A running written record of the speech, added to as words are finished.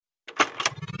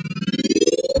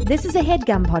This is a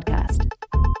HeadGum podcast.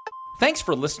 Thanks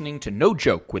for listening to No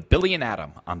Joke with Billy and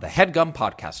Adam on the HeadGum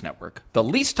Podcast Network, the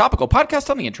least topical podcast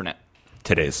on the internet.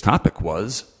 Today's topic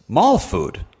was mall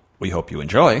food. We hope you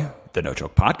enjoy the No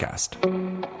Joke Podcast.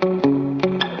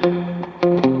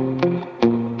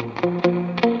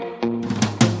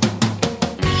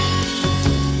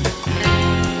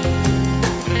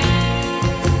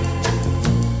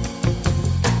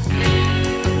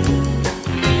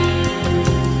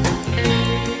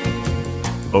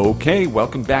 Okay,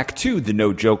 welcome back to the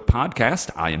No Joke Podcast.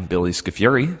 I am Billy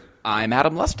Scafuri. I'm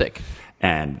Adam Lustig.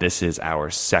 And this is our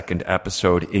second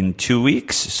episode in 2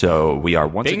 weeks, so we are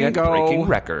once again breaking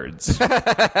records.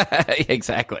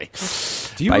 Exactly.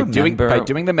 Do you remember by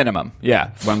doing the minimum?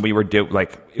 Yeah. When we were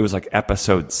it was like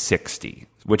episode 60,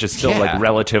 which is still like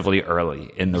relatively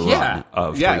early in the run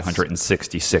of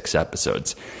 366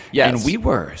 episodes. Yes. And we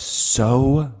were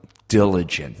so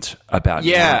diligent about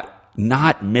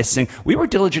not missing. We were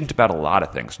diligent about a lot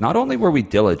of things. Not only were we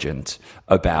diligent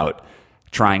about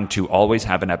trying to always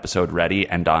have an episode ready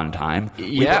and on time,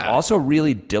 we were also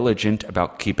really diligent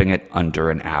about keeping it under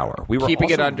an hour. We were keeping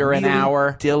it under an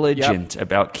hour. Diligent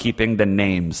about keeping the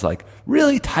names like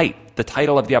really tight. The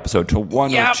title of the episode to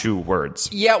one or two words.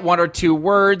 Yeah, 1 or 2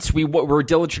 words. We were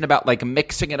diligent about like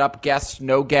mixing it up, guest,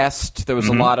 no guest. There was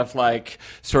a lot of like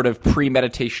sort of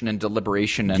premeditation and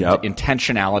deliberation and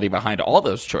intentionality behind all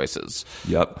those choices.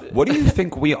 Yep. What do you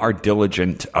think we are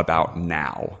diligent about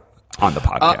now on the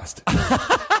podcast?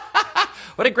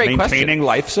 What a great question. Maintaining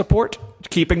life support?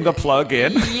 Keeping the plug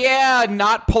in? Yeah,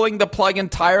 not pulling the plug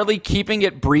entirely, keeping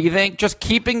it breathing, just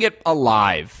keeping it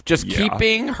alive. Just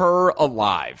keeping her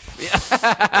alive.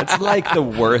 It's like the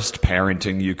worst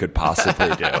parenting you could possibly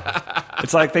do.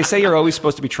 It's like they say you're always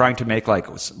supposed to be trying to make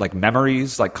like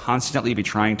memories, like constantly be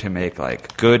trying to make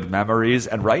like good memories.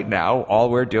 And right now, all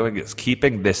we're doing is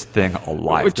keeping this thing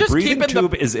alive. The breathing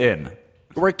tube is in.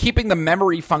 We're keeping the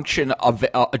memory function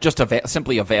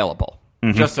simply available.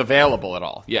 Mm-hmm. Just available at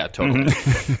all. Yeah, totally.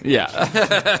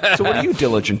 Yeah. So what are you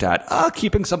diligent at?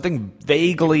 Keeping something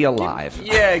vaguely alive.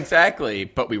 Yeah, exactly.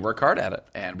 But we work hard at it,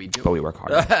 and we do. But we work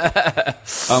hard.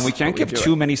 We can't give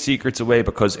too many secrets away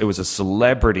because it was a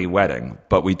celebrity wedding,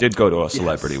 but we did go to a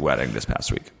celebrity wedding this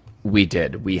past week. We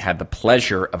did. We had the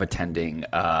pleasure of attending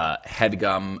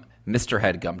HeadGum, Mr.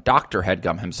 HeadGum, Dr.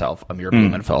 HeadGum himself, Amir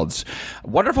Blumenfeld's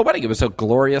wonderful wedding. It was a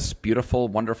glorious, beautiful,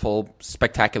 wonderful,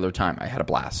 spectacular time. I had a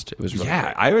blast. It was really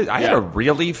great. I had a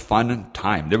really fun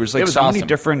time. There was so many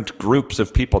different groups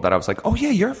of people that I was like, oh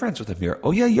yeah, you're friends with Amir. Oh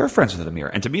yeah, you're friends with Amir.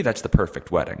 And to me, that's the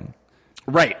perfect wedding.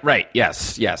 Right.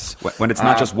 Yes. When it's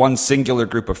not just one singular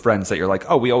group of friends that you're like,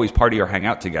 oh, we always party or hang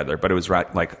out together, but it was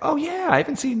like, oh yeah, I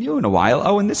haven't seen you in a while.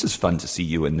 Oh, and this is fun to see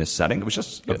you in this setting. It was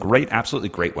just a absolutely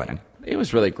great wedding. It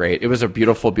was really great. It was a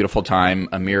beautiful, beautiful time.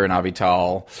 Amir and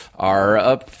Avital are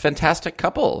a fantastic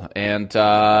couple, and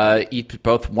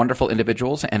both wonderful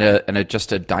individuals and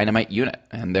just a dynamite unit.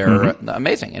 And they're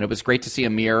amazing. And it was great to see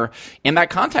Amir in that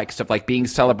context of like being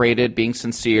celebrated, being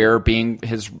sincere, being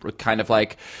his kind of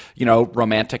like,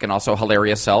 romantic and also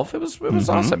hilarious self. It was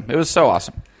awesome. It was so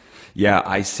awesome. Yeah,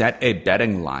 I set a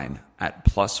betting line at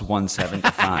plus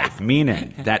 175,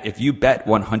 meaning that if you bet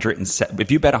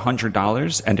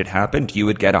 $100 and it happened, you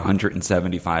would get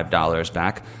 $175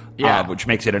 back, which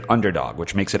makes it an underdog,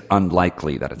 which makes it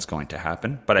unlikely that it's going to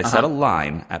happen. But I set a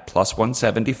line at plus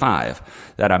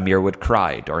 175 that Amir would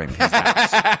cry during his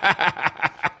house.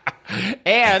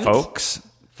 And folks,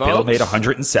 Bill made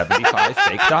 $175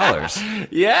 fake dollars.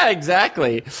 Yeah,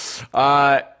 exactly.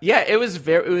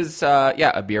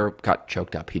 Amir got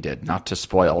choked up. He did. Not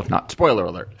spoiler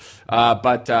alert.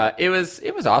 But it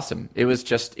was awesome. It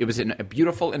was in a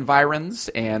beautiful environs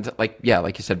and like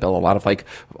you said, Bill, a lot of like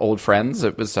old friends.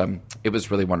 It was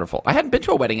really wonderful. I hadn't been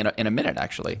to a wedding in a minute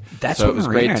actually. That's what it was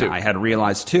great too. I had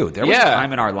realized too. There was a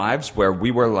time in our lives where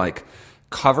we were like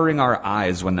covering our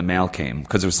eyes when the mail came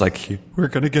because it was like, we're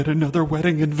going to get another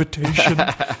wedding invitation.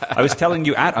 I was telling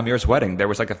you at Amir's wedding, there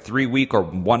was like a 3-week or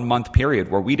 1 month period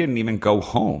where we didn't even go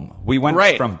home. We went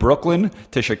from Brooklyn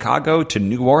to Chicago to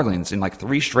New Orleans in like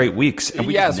 3 straight weeks. And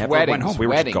we never went home. We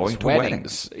were just going to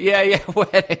weddings. Yeah,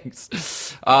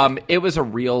 weddings. It was a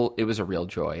real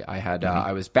joy. I had,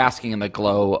 I was basking in the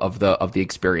glow of the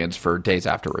experience for days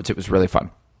afterwards. It was really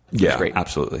fun. Yeah, great.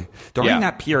 Absolutely. During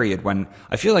that period when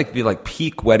I feel like the like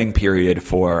peak wedding period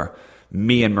for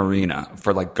me and Marina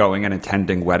for like going and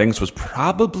attending weddings was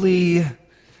probably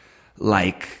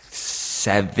like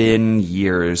 7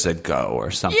 years ago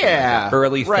or something. Yeah. Like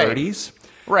early 30s.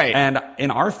 Right. And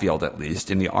in our field, at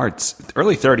least in the arts,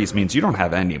 early 30s means you don't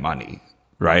have any money,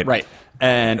 right? Right.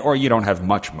 Or you don't have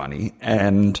much money.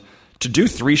 And to do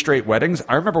 3 straight weddings,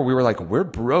 I remember we were like, we're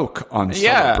broke on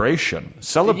celebration.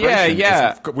 Celebration.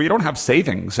 Yeah. We don't have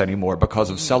savings anymore because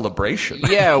of celebration.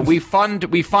 Yeah, we fund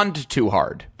too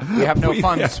hard. We have no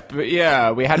funds.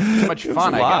 Yeah, we had too much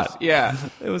fun, I guess. Yeah.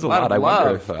 It was a lot. I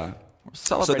wonder if... celebrating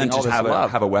so then all just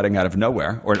this have a wedding out of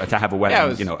nowhere, or to have a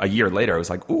wedding, a year later, it was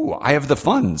like, ooh, I have the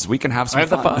funds. We can have some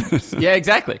fun. I have the funds. Yeah,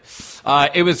 exactly.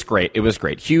 It was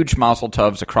great. Huge mazel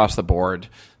tovs across the board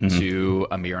to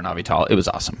Amir and Avital. It was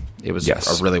awesome. It was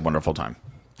a really wonderful time.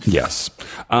 Yes.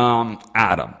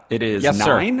 Adam, it is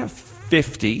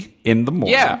 9:50 in the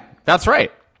morning. Yeah, that's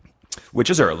right. Which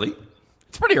is early.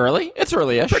 It's pretty early. It's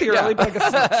early-ish. Pretty early, but I guess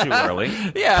it's not too early.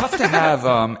 Yeah. Tough to have...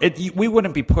 we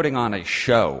wouldn't be putting on a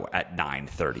show at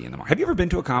 9:30 in the morning. Have you ever been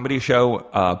to a comedy show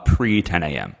pre-10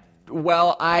 a.m.?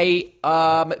 Well,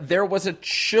 there was a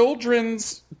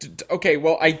children's... Okay,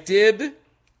 well, I did...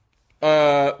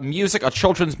 a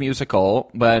children's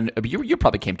musical when you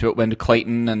probably came to it when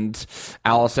Clayton and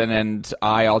Allison and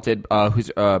I all did. I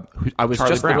was Charlie just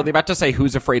Brown. literally about to say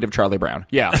Who's Afraid of Charlie Brown?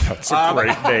 Yeah, that's a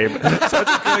great name. Such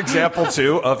a good example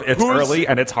too of it's early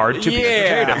and it's hard to be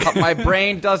entertaining. My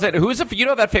brain doesn't. You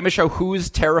know that famous show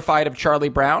Who's Terrified of Charlie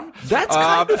Brown? That's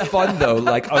kind of fun though,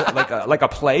 like a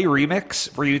play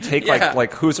remix where you take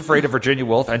like Who's Afraid of Virginia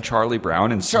Woolf and Charlie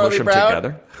Brown and smush them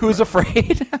together. Who's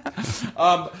Afraid?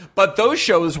 But those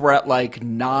shows were at like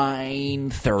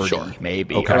 9:30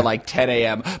 maybe, or like 10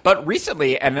 a.m. But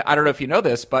recently, and I don't know if you know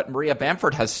this, but Maria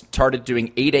Bamford has started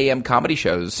doing 8 a.m. comedy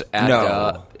shows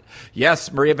at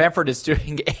yes, Maria Bamford is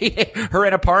doing her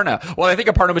and Aparna. Well, I think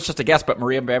Aparna was just a guest, but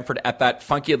Maria Bamford at that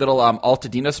funky little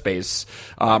Altadena space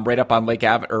right up on Lake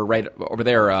Ave, or right over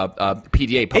there,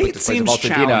 PDA, Public Displays of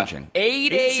Altadena. Challenging.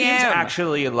 8 It seems a.m.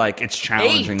 actually like it's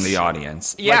challenging the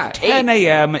audience. Yeah, like 10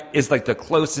 a.m. is like the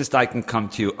closest I can come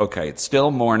to, okay, it's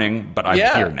still morning, but I'm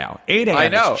here now. 8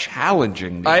 a.m. is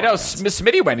challenging the audience.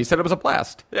 Smitty went. He said it was a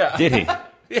blast. Yeah. Did he?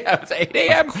 Yeah, it's 8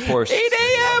 a.m. Of course. 8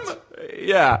 a.m.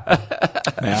 Yeah.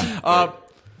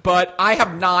 But I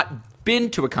have not been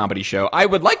to a comedy show. I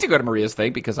would like to go to Maria's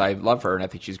thing because I love her and I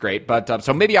think she's great. But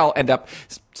so maybe I'll end up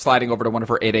sliding over to one of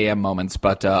her 8 a.m. moments.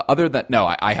 But other than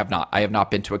no, I have not. I have not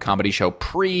been to a comedy show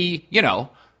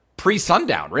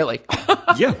pre-sundown, really.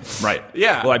 Yeah, right.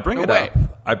 Yeah. Well, I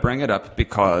bring it up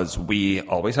because we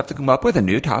always have to come up with a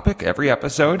new topic every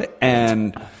episode,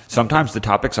 and sometimes the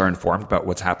topics are informed about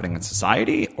what's happening in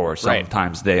society, or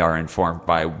sometimes they are informed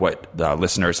by what the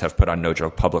listeners have put on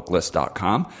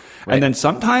nojokepubliclist.com. Right. And then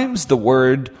sometimes the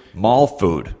word mall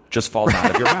food just falls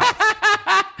out of your mouth.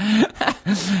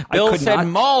 Bill said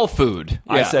mall food.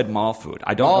 Yeah. I said mall food.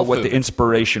 I don't know what the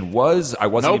inspiration was. I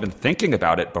wasn't even thinking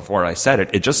about it before I said it.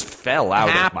 It just fell out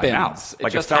of my mouth.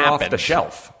 Like it fell off the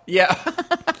shelf. Yeah.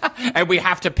 And we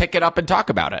have to pick it up and talk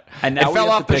about it. And now it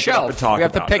fell off the shelf. We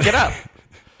have to pick it up.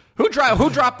 Who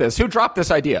dropped this? Who dropped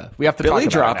this idea? We have to Billy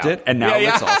talk about dropped it, and now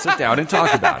let's all sit down and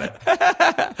talk about it.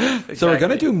 Exactly. So we're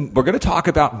going to talk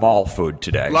about mall food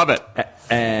today. Love it.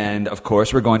 And of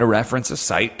course, we're going to reference a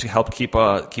site to help keep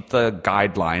the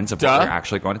guidelines of what we're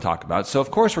actually going to talk about. So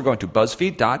of course, we're going to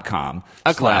BuzzFeed.com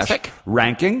a classic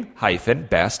ranking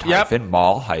best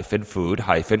mall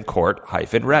food court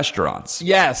restaurants.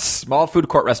 Yes, mall food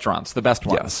court restaurants, the best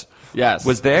ones. Yes.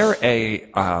 Was there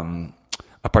a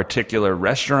particular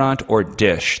restaurant or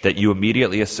dish that you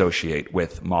immediately associate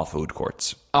with mall food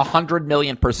courts? 100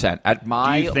 million %. At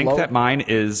my Do you think that mine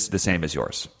is the same as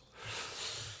yours?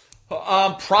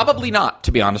 Probably not,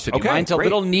 to be honest with you. Okay, mine's a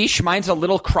little niche. Mine's a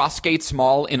little Crossgates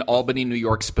Mall in Albany, New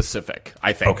York specific,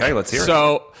 I think. Okay, let's hear it.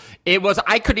 So it was,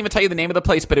 I couldn't even tell you the name of the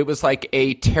place, but it was like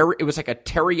a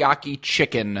teriyaki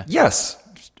chicken. Yes.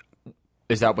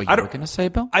 Is that what you were going to say,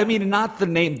 Bill? I mean, not the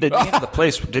name. The name of the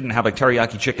place didn't have like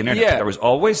teriyaki chicken in it. There was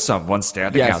always someone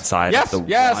standing outside the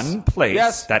one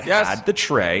place that had the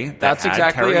tray that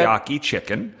had teriyaki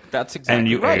chicken. That's exactly and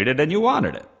you ate it and you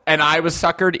wanted it. And I was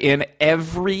suckered in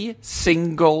every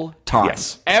single time.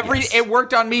 Yes. It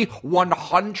worked on me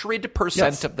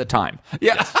 100% of the time.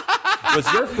 Yeah. Yes.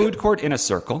 Was your food court in a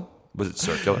circle? Was it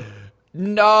circular?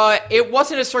 No, it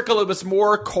wasn't a circle. It was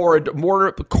more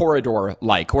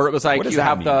corridor-like, where it was like what does you that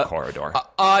have mean, the corridor.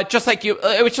 Just like you.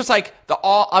 It was just like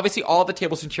obviously all the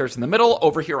tables and chairs in the middle.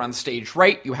 Over here on stage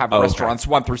right, you have restaurants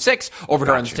 1 through 6. Over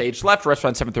here on stage left,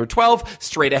 restaurants 7 through 12.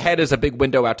 Straight ahead is a big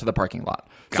window out to the parking lot.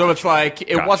 So it's like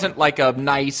it wasn't like a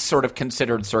nice sort of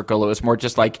considered circle. It was more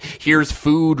just like here's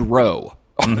food row.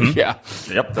 Mm-hmm. Yeah.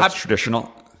 Yep. That's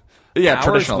traditional. Yeah. Ours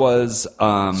traditional was.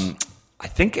 I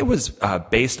think it was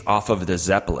based off of the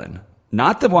Zeppelin,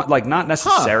 not the one, like not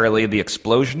necessarily the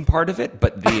explosion part of it,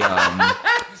 but the,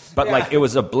 like it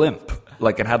was a blimp.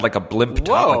 Like it had like a blimp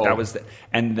top. Like that was,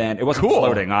 and then it wasn't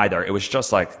floating either. It was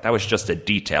just like that was just a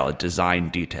detail, a design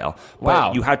detail.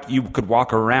 But you could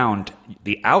walk around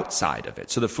the outside of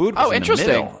it, so the food was in the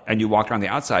middle, and you walked around the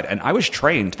outside. And I was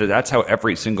trained that that's how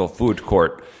every single food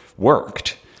court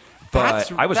worked.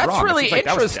 But I was wrong. That's really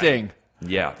interesting.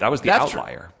 That was the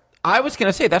outlier. I was going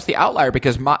to say that's the outlier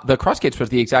because the Crossgates was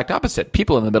the exact opposite.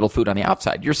 People in the middle, food on the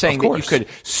outside. You're saying that you could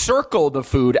circle the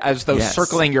food as though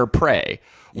circling your prey.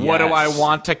 Yes. What do I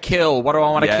want to kill? What do I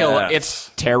want to kill? It's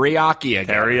teriyaki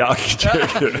again. Teriyaki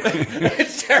chicken.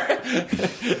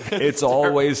 It's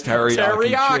always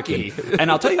teriyaki chicken. And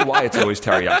I'll tell you why it's always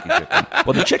teriyaki chicken.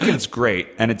 Well, the chicken's great,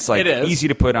 and it's like easy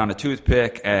to put on a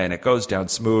toothpick, and it goes down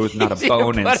smooth. Not a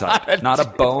bone in sight. Not a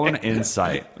bone in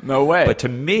sight. No way. But to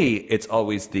me, it's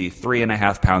always the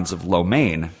 3.5 pounds of lo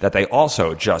mein that they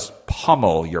also just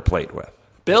pummel your plate with.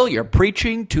 Bill, you're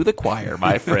preaching to the choir,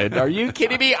 my friend. Are you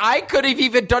kidding me? I could have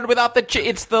even done without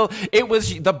it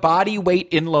was the body weight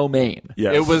in lo mein.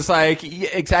 Yes. It was like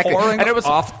exactly. And it was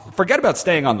off. Forget about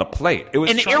staying on the plate. It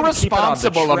was an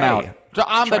irresponsible amount.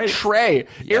 On the tray,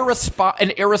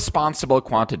 an irresponsible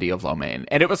quantity of lo mein,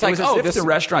 and it was like, the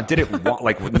restaurant didn't want,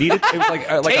 needed. It was like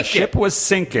a ship was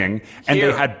sinking, and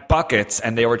they had buckets,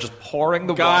 and they were just pouring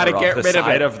the water off the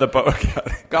side of the boat.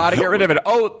 Gotta get rid of it.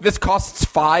 Oh, this costs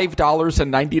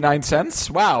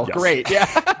 $5.99. Wow, great! Yeah,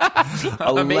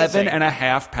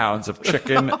 11.5 pounds of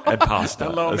chicken and pasta.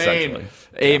 Lo mein.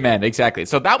 Amen. Exactly.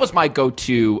 So that was my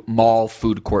go-to mall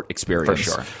food court experience. For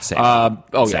sure. Same.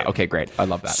 Yeah. Okay, great. I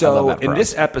love that. So I love that in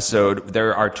this episode,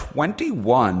 there are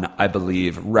 21, I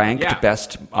believe, ranked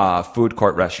best food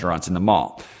court restaurants in the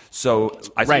mall. So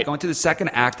I say go into the second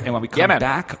act, and when we come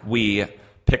back, we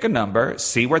pick a number,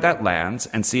 see where that lands,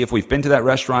 and see if we've been to that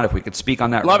restaurant, if we could speak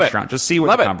on that restaurant. Just see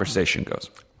where the conversation goes.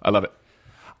 I love it.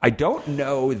 I don't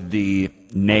know the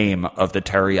name of the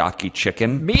teriyaki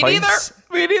chicken place.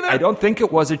 Me neither. I don't think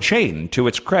it was a chain, to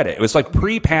its credit. It was like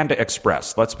pre-Panda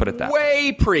Express. Let's put it that way.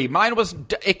 Way pre. Mine was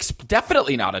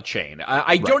definitely not a chain.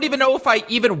 I don't even know if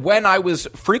even when I was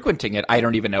frequenting it, I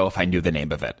don't even know if I knew the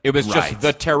name of it. It was just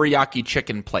the teriyaki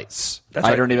chicken place.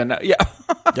 I don't even know. Yeah.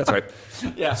 That's right.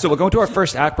 Yeah. So we'll go into our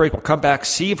first act break. We'll come back,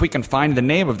 see if we can find the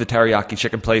name of the teriyaki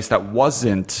chicken place that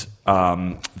wasn't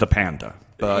the Panda.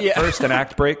 But first, an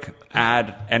act break.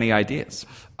 Add any ideas?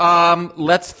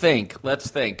 Let's think.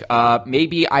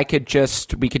 Maybe we could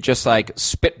just like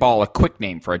spitball a quick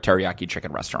name for a teriyaki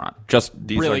chicken restaurant.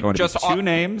 These are going to be two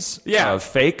names of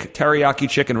fake teriyaki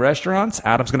chicken restaurants.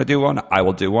 Adam's going to do one. I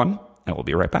will do one, and we'll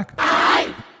be right back.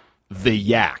 The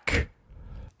Yak.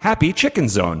 Happy Chicken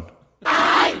Zone.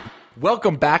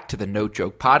 Welcome back to the No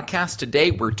Joke Podcast. Today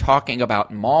we're talking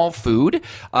about mall food,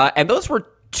 and those were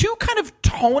two kind of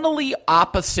tonally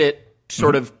opposite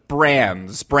sort of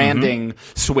branding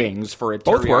swings for a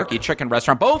teriyaki chicken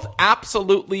restaurant. Both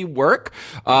absolutely work.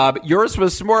 Yours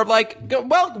was more of like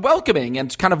welcoming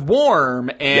and kind of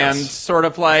warm and sort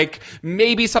of like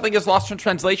maybe something is lost in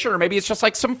translation, or maybe it's just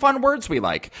like some fun words we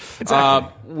like.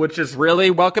 Exactly. Which is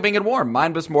really welcoming and warm.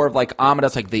 Mine was more of like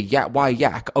ominous, like the yak. Why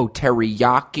yak? Oh,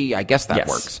 teriyaki. I guess that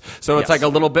works. So it's like a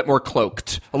little bit more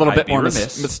cloaked, a little bit more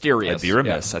mysterious. I'd be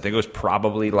remiss. I think it was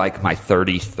probably like my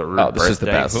 33rd this birthday. Is the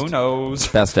best. Who knows?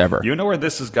 Best ever. You know where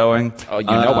this is going. Oh, you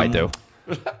know I do.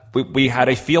 We had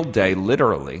a field day,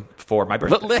 literally, for my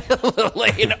birthday.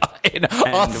 in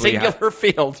a singular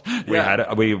field.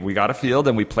 We got a field,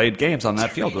 and we played games on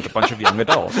that field with a bunch of young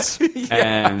adults.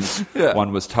 And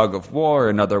one was tug of war,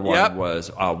 another one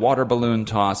was water balloon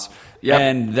toss.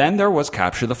 And then there was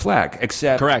capture the flag.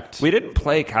 Except we didn't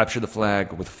play capture the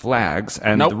flag with flags.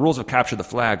 And the rules of capture the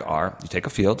flag are you take a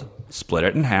field, split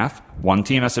it in half. One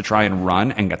team has to try and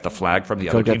run and get the flag from the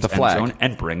other team's end zone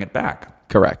and bring it back.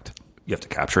 Correct. You have to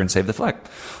capture and save the flag.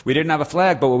 We didn't have a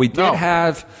flag, but what we did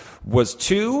have was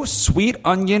 2 sweet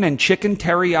onion and chicken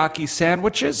teriyaki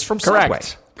sandwiches from Subway.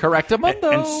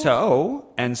 Correctamundo.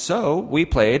 And so we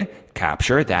played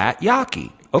Capture That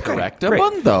Yaki. Okay,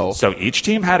 Correctamundo. So each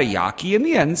team had a Yaki in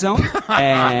the end zone.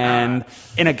 And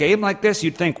in a game like this,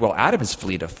 you'd think, well, Adam is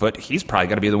fleet of foot. He's probably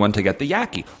going to be the one to get the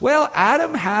Yaki. Well,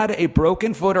 Adam had a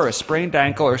broken foot or a sprained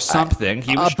ankle or something.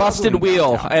 He was a busted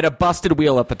wheel. I had a busted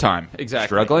wheel at the time. Exactly.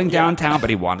 Struggling downtown, but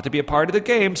he wanted to be a part of the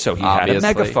game, so he had a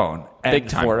megaphone.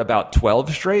 And for about 12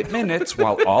 straight minutes,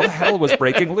 while all hell was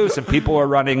breaking loose and people were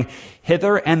running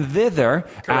hither and thither,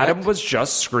 Adam was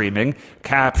just screaming,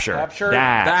 capture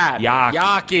that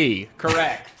Yaki.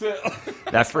 Correct.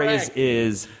 That phrase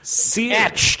is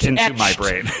etched into my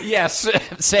brain. Yes,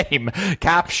 same.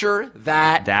 Capture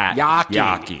that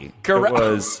Yaki. Correct. It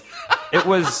was It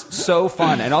was so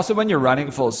fun. And also when you're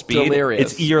running full speed,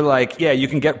 delirious. You're like, yeah, you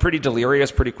can get pretty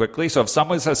delirious pretty quickly. So if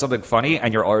someone says something funny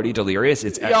and you're already delirious,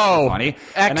 it's extra funny.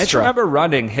 Extra. And I just remember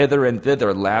running hither and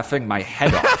thither, laughing my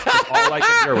head off. 'Cause all I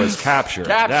could hear was capture.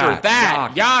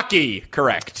 That. Yaki.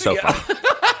 Correct. So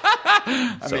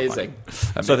funny. Amazing.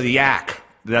 So the yak.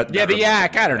 The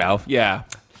yak. I don't know. Yeah.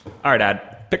 All right,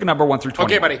 Dad. Pick a number 1 through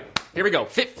 20. Okay, buddy. Here we go.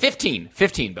 15.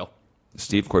 15, Bill.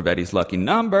 Steve Corvetti's lucky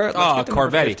number. Let's get to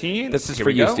number Corvetti. 15. This is Here for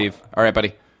we you, go. Steve. All right,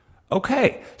 buddy.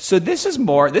 Okay, so this is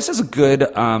a good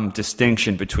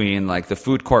distinction between like the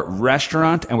food court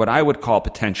restaurant and what I would call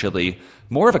potentially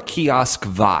more of a kiosk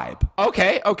vibe.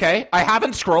 Okay. I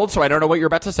haven't scrolled, so I don't know what you're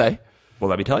about to say. Well,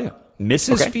 let me tell you.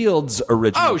 Mrs. Fields'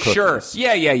 original cookies. Sure.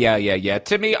 Yeah.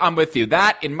 To me, I'm with you.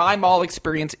 That, in my mall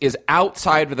experience, is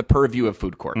outside of the purview of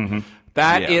food court. Mm-hmm.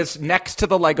 That is next to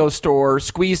the Lego store,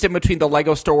 squeezed in between the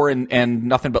Lego store and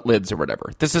Nothing But Lids or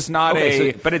whatever. This is not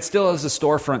but it still is a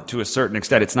storefront to a certain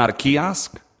extent. It's not a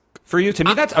kiosk for you. To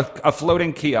me, that's a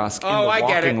floating kiosk in the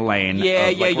walking lane. Where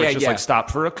it's just like stop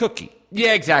for a cookie.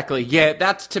 Yeah, exactly. Yeah,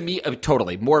 that's to me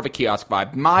totally more of a kiosk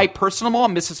vibe. My personal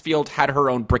mom, Mrs. Field, had her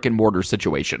own brick and mortar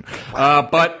situation,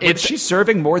 but is she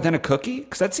serving more than a cookie?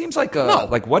 Because that seems like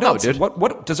what else? Dude.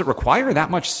 What does it require that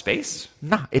much space?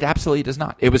 No, it absolutely does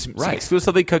not. It was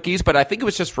exclusively cookies, but I think it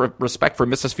was just respect for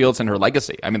Mrs. Fields and her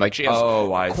legacy. I mean, like she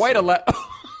has quite a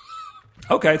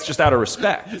Okay, it's just out of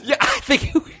respect. Yeah, I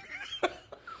think.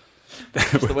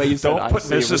 The way you said Don't put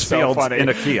Mrs. Fields in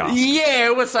a kiosk. Yeah,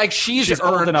 it was like she's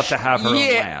old enough to have her own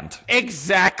land.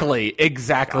 Exactly.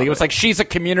 It was like she's a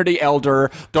community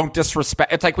elder. Don't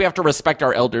disrespect. It's like we have to respect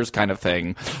our elders, kind of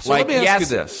thing. So let me ask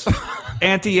you this: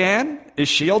 Auntie Anne, is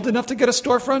she old enough to get a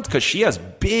storefront? Because she has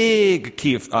big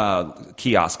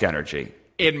kiosk energy.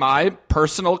 In my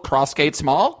personal Crossgates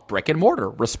Mall, brick and mortar,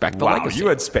 respect the legacy. You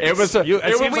had space. It was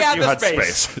we had the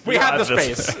space. We had the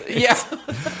space. Yeah.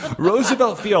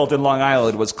 Roosevelt Field in Long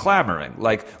Island was clamoring.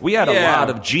 Like, we had a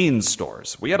lot of jeans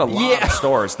stores. We had a lot of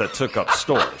stores that took up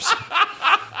stores.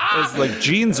 It's like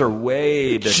jeans are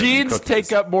way bigger. Jeans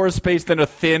take up more space than a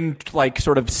thin, like,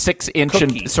 sort of 6-inch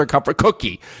in circumference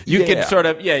cookie. You can sort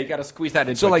of, you got to squeeze that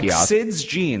into a kiosk. Sid's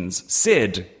jeans,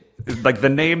 Sid. Like the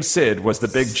name Sid was the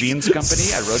big jeans company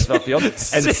at Roosevelt Field, and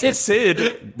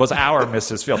Sid was our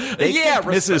Mrs. Field. They kept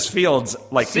Mrs. Fields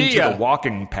into the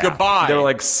walking path. Goodbye. They were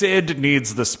like, Sid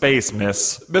needs the space,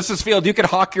 Miss. Mrs. Field, you can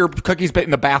hawk your cookies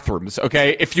in the bathrooms,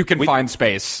 okay? If you can find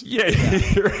space. Yeah.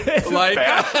 Like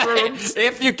bathrooms.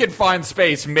 If you can find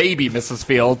space, maybe Mrs.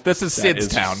 Field. This is Sid's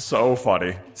town. So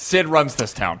funny. Sid runs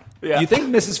this town. Yeah. Do you think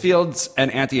Mrs. Fields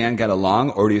and Auntie Anne get along,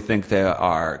 or do you think they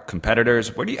are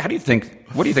competitors? What do you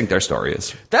think their story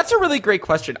is? That's a really great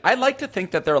question. I like to think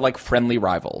that they're like friendly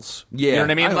rivals. Yeah. You know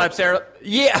what I mean?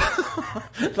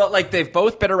 But like they've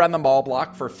both been around the mall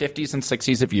block for 50s and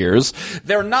 60s of years.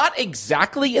 They're not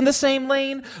exactly in the same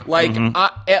lane. Like,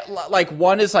 like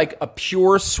one is like a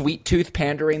pure sweet tooth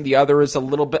pandering. The other is a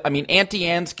little bit, I mean, Auntie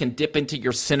Anne's can dip into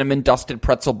your cinnamon dusted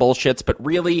pretzel bullshits, but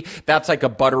really that's like a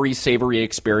buttery, savory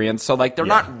experience. So like they're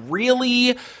not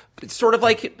really sort of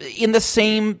like in the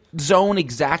same zone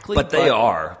exactly. But they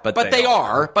are.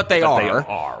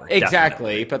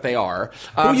 Exactly, but they are.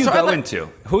 Who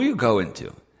you go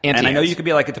into? And I know you could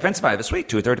be like, it depends if I have a sweet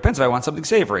tooth or it depends if I want something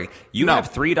savory. You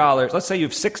have $3. Let's say you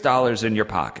have $6 in your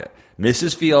pocket.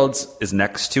 Mrs. Fields is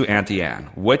next to Auntie Anne.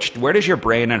 Where does your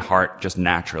brain and heart just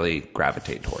naturally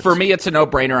gravitate towards? For me, it's a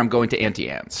no-brainer. I'm going to Auntie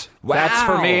Anne's. Wow. That's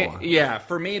for me. Yeah,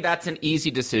 for me, that's an easy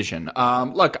decision.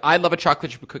 Look, I love a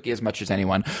chocolate chip cookie as much as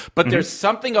anyone, but there's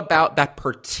something about that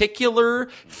particular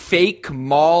fake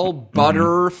mall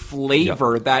butter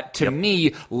flavor that, to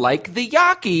me, like the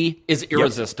Yaki, is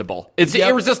irresistible. It's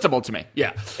irresistible to me.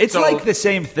 Yeah, it's like the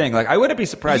same thing. Like I wouldn't be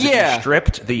surprised if you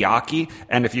stripped the Yaki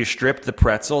and if you stripped the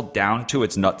pretzel down to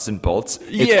its nuts and bolts.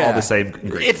 It's all the same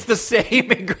ingredient. It's the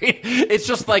same ingredient. It's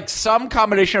just like some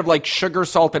combination of like sugar,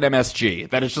 salt, and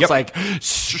MSG that is just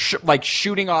like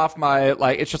shooting off my,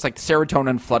 like, it's just like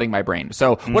serotonin flooding my brain.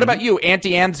 So what about you?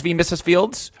 Auntie Anne's v. Mrs.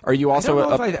 Fields? Are you also I don't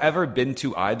know if I've ever been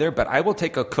to either, but I will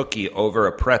take a cookie over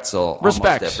a pretzel almost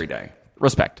every day.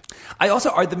 Respect. I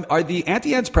also are the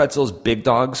Auntie Anne's pretzels big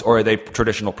dogs or are they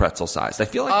traditional pretzel sized? I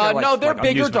feel like they're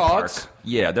bigger dogs. Park.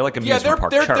 Yeah, they're like amusement park.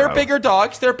 They're bigger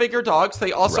dogs. They're bigger dogs.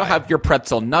 They also have your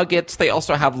pretzel nuggets. They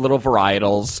also have little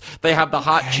varietals. They have the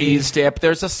hot cheese dip.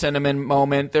 There's a cinnamon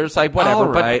moment. There's like whatever.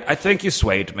 All right, I think you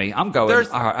swayed me. I'm going.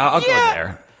 I'll go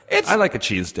there. I like a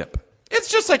cheese dip. It's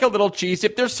just like a little cheese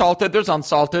dip. There's salted. There's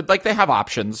unsalted. Like they have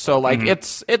options. So like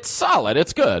it's solid.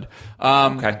 It's good.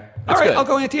 Okay. All right, I'll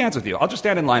go Auntie Anne's with you. I'll just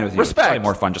stand in line with you. Respect. It's probably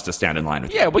more fun just to stand in line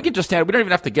with you. Yeah, we can just stand. We don't even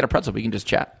have to get a pretzel. We can just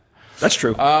chat. That's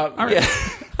true. All right. Yeah.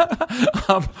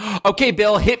 Okay,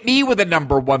 Bill, hit me with a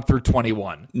number 1 through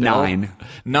 21. Bill? 9.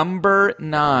 Number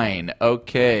 9.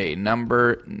 Okay,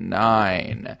 number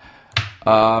 9.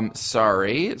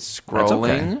 Sorry,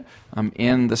 scrolling. Okay. I'm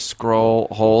in the scroll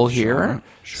hole here.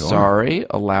 Sure. Sorry,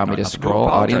 allow me to scroll.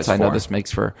 Audience, I know for. this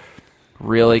makes for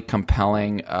really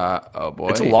compelling. Oh boy,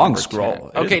 It's a long number scroll.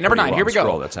 10. Okay, number 9. Here we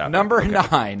go. That's Number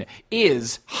 9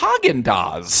 is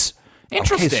Haagen-Dazs.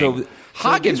 Interesting. Okay, so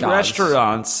Haagen-Dazs these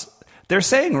restaurants. They're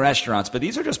saying restaurants, but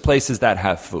these are just places that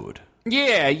have food.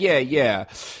 Yeah.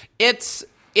 It's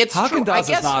Haagen-Dazs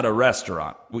true. is not a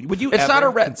restaurant. Would you? It's not a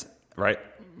right.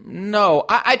 No,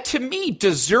 to me,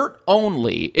 dessert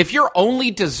only. If you're only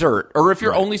dessert, or if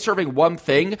you're only serving one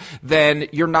thing, then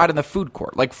you're not in the food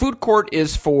court. Like, food court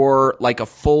is for, like, a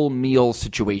full meal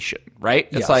situation, right?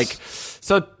 It's Yes. like,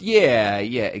 so, yeah,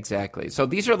 exactly. So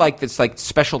these are, like, this, like,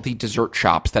 specialty dessert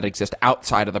shops that exist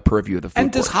outside of the purview of the food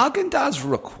And court. does Haagen-Dazs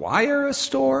require a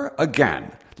store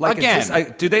again? Like,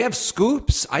 Again. do they have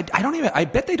scoops? I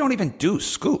bet they don't even do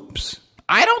scoops.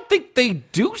 I don't think they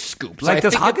do scoops. Like,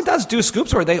 does think Haagen-Dazs do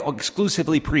scoops, or are they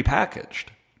exclusively prepackaged?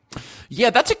 Yeah,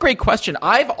 that's a great question.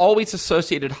 I've always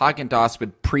associated Haagen-Dazs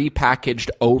with prepackaged,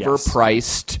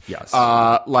 overpriced, Yes.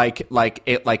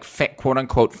 quote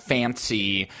unquote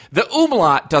fancy. The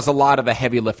Umlaut does a lot of the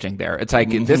heavy lifting there. It's like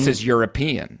this is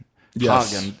European.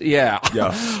 Yes.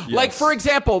 Yes. Like, for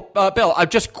example, Bill,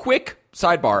 just quick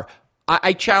sidebar.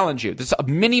 I challenge you. This is a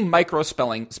mini micro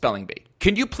spelling bee.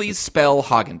 Can you please spell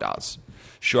Haagen-Dazs?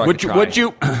 Sure. Would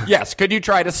you? Yes. Could you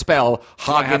try to spell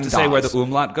Haagen-Dazs? I have to say where the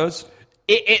umlaut goes.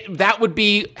 That would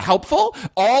be helpful.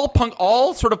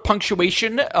 All sort of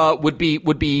punctuation would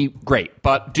be great,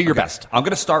 but do your best. I'm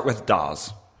going to start with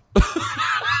Daz.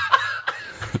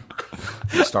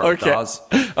 Start with Daz.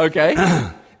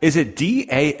 Okay. Is it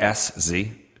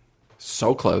D-A-S-Z?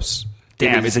 So close.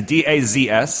 Damn, is it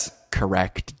D-A-Z-S?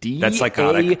 Correct. That's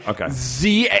psychotic. Okay.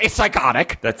 Z-A,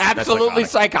 psychotic. That's absolutely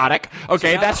psychotic.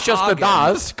 Okay, So that's just the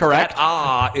Daz, correct?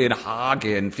 That in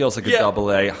Hagen feels like a double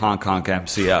A Hong Kong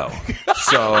MCO.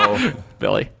 So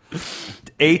Billy.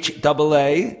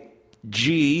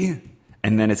 H-double-A-G,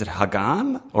 and then is it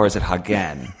Hagan or is it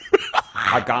Hagen?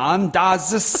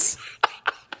 Haagen-Dazs.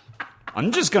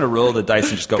 I'm just going to roll the dice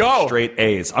and just go straight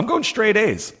A's. I'm going straight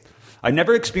A's. I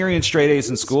never experienced straight A's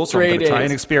in school, so I'm going to try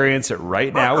and experience it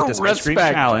right now with this ice cream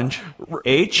challenge.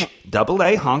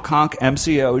 H-double-A Hong Kong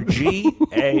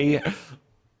M-C-O-G-A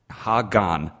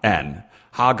Hagan N.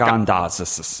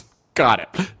 Haagen-Dazs. Got it.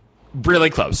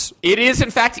 Really close. It is, in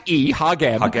fact, E,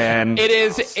 Hagen. Hagen. It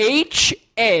is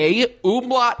H-A,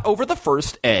 umlaut over the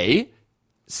first A,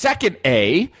 second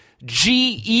A,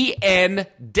 G-E-N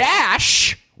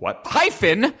dash what?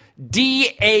 Hyphen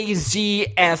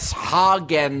D-A-Z-S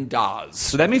Haagen-Dazs.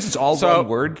 So that means it's all one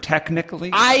word,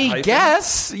 technically? I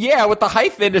guess. Yeah, with the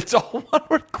hyphen, it's all one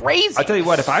word. Crazy. I'll tell you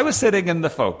what, if I was sitting in the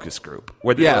focus group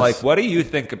where they were like, what do you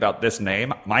think about this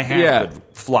name? My hand would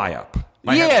fly up.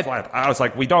 My hand would fly up. I was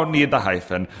like, we don't need the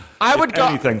hyphen. I would go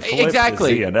anything, flip the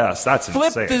Z and S. That's flip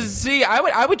insane. the Z.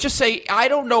 I would just say, I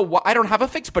don't know what, I don't have a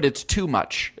fix, but it's too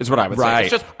much, is what I would Right.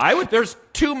 say. It's just, there's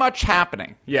too much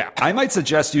happening. Yeah. I might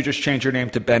suggest you just change your name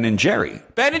to Ben and Jerry.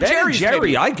 Ben and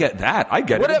Jerry. I get that. I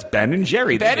get it. It's Ben and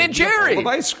Jerry. Ben and Jerry. Full of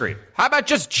ice cream. How about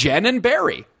just Jen and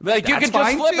Barry? Like, you That's can just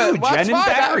fine flip too. it. Well, Jen and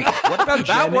Barry. What about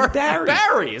Jen and Barry?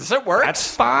 Barry's. It works.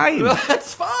 That's fine.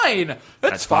 That's fine.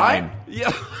 That's fine.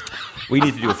 Yeah. We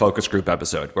need to do a focus group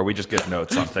episode where we just give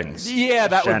notes on things. Yeah,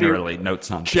 that would be generally notes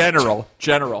on general.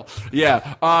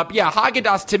 Yeah,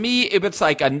 Haagen-Dazs to me, if it's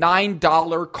like a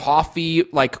 $9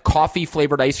 coffee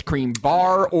flavored ice cream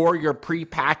bar or your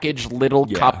prepackaged little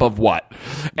cup of what.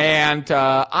 And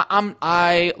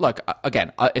I look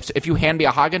again. If you hand me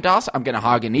a Haagen-Dazs, I'm gonna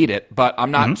Hagen eat it, but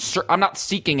I'm not. I'm not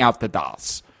seeking out the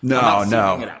Das.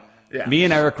 No. Yeah. Me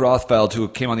and Eric Rothfeld, who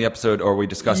came on the episode, or we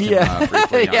discussed him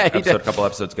briefly on a couple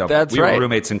episodes ago. We were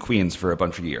roommates in Queens for a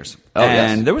bunch of years.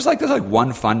 There was like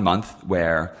one fun month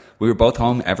where we were both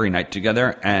home every night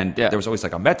together, and there was always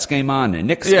like a Mets game on, a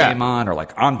Knicks game on, or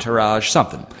like Entourage,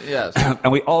 something. Yes.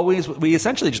 And we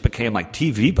essentially just became like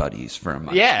TV buddies for a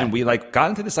month. Yeah. And we like got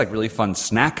into this like really fun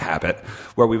snack habit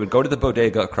where we would go to the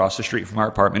bodega across the street from our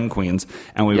apartment in Queens,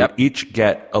 and we would each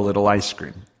get a little ice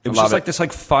cream. It was just like this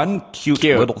like fun, cute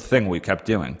little thing we kept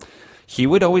doing. He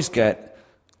would always get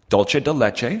Dolce de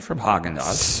Leche from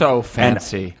Haagen-Dazs. So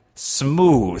fancy.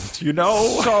 Smooth,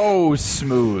 So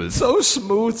smooth. So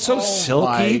smooth, so silky.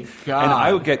 My God. And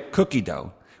I would get cookie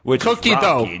dough, which cookie is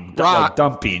rocky, dough.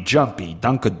 dumpy, jumpy,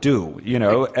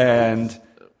 dunkadoo, and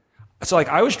So, like,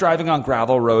 I was driving on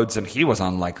gravel roads, and he was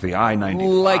on, like, the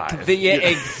I-95. Like,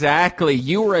 exactly.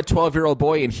 You were a 12-year-old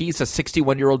boy, and he's a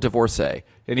 61-year-old divorcee.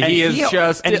 And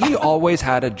he always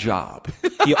had a job.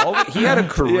 He had a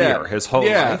career his whole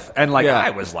life. And, like,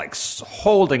 I was, like,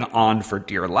 holding on for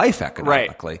dear life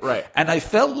economically. Right. And I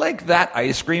felt like that our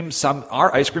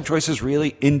ice cream choices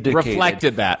really indicated.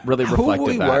 Reflected that. Who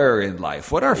we were in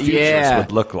life. What our futures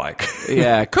would look like.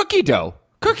 Yeah. Cookie dough.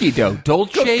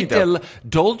 Dolce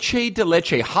de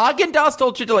leche. Haagen-Dazs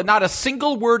Dolce de leche. Not a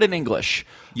single word in English.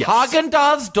 Yes.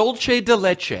 Haagen-Dazs Dolce de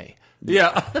leche.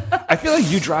 Yeah. I feel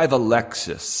like you drive a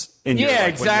Lexus in your life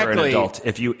exactly. when you're an adult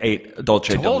if you ate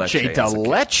Dolce de leche. Dolce de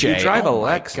leche. You drive a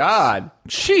My Lexus. God.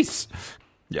 Jeez.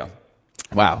 Yeah.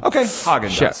 Wow. Okay.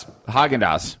 Haagen-Dazs.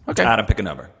 Haagen-Dazs. Okay. Adam, pick a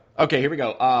number. Okay, here we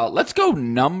go. Let's go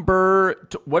number...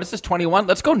 What is this, 21?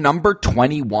 Let's go number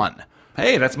 21.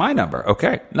 Hey, that's my number.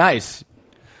 Okay. Nice.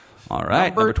 All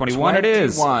right, number 21 it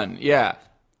is. 21, yeah.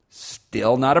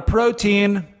 Still not a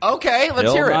protein. Okay,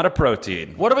 let's hear it. Still not a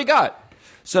protein. What do we got?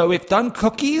 So we've done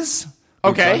cookies.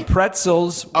 Okay. We've done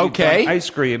pretzels. We've done ice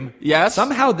cream. Yes.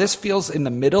 Somehow this feels in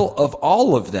the middle of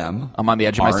all of them. I'm on the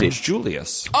edge of my seat. Orange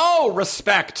Julius. Oh,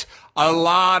 respect. A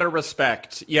lot of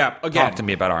respect. Yeah, again. Talk to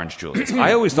me about Orange Julius.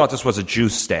 I always thought this was a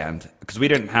juice stand because we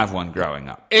didn't have one growing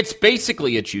up. It's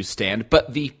basically a juice stand,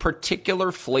 but the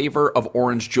particular flavor of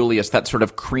Orange Julius, that sort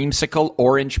of creamsicle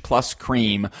orange plus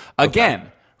cream,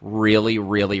 again, really,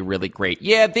 really, really great.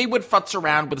 Yeah, they would futz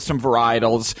around with some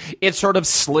varietals. It sort of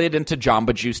slid into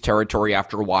Jamba Juice territory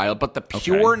after a while, but the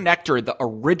pure nectar, the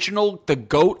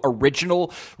goat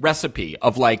original recipe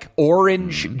of like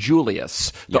Orange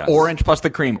Julius, the orange plus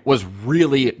the cream, was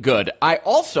really good. I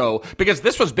also, because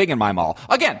this was big in my mall,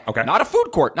 again, not a food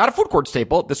court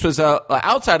staple. This was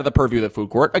outside of the purview of the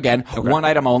food court. Again, one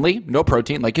item only, no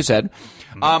protein, like you said.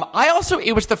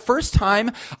 It was the first time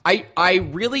I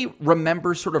really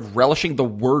remember sort of relishing the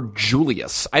word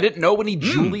Julius. I didn't know any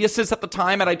Juliuses at the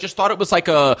time, and I just thought it was like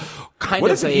a kind what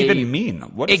of does it even mean?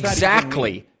 What does that even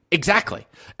mean? Exactly.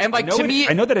 And like to me,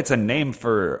 I know that it's a name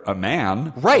for a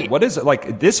man. Right. What is it?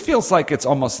 Like, this feels like it's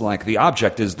almost like the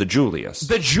object is the Julius.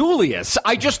 The Julius.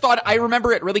 I just thought, I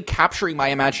remember it really capturing my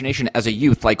imagination as a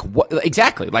youth. Like, what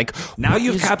exactly? Like, now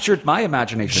you've captured my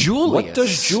imagination. Julius. What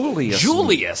does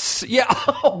Julius mean? Yeah.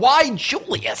 Why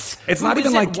Julius? It's not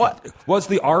even like, what was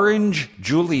the orange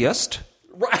Julius?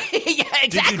 Right. Yeah,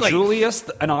 exactly. Did you Julius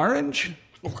an orange?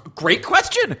 Great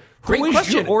question. Great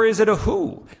question. Or is it a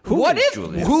who? What is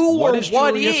Julius? Who what or is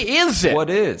what Julius? is it? What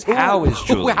is? How is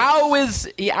Julius?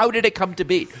 How did it come to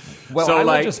be? Well, so, I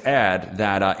would just add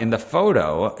that in the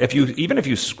photo, if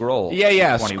you scroll,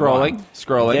 21,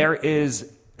 scrolling, there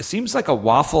is, it seems like a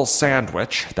waffle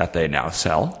sandwich that they now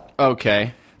sell.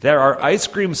 Okay. There are ice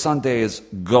cream sundaes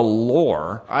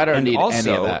galore. I don't need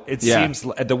also, any of that. It seems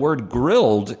the word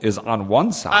grilled is on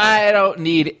one side. I don't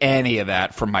need any of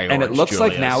that from my Orange And it looks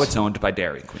Julius. like now it's owned by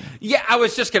Dairy Queen. Yeah, I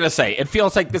was just going to say, it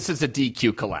feels like this is a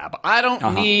DQ collab. I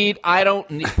don't need,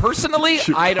 personally,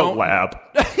 I don't.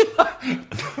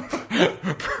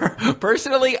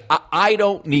 Personally, I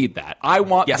don't need that. I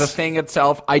want the thing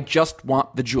itself. I just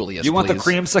want the Julius, You want the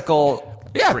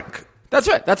creamsicle drink. That's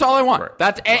right. That's all I want.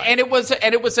 Right. And it was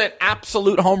an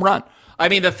absolute home run. I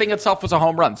mean, the thing itself was a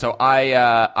home run. So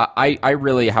I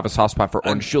really have a soft spot for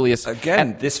Orange Julius.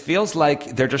 Again, this feels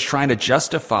like they're just trying to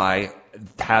justify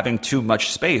having too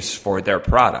much space for their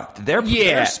product.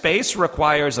 Their space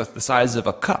requires the size of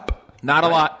a cup. Not a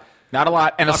lot. Not a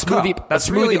lot. And a smoothie. Cup. That's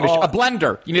a smoothie really machine. A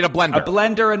blender. You need a blender. A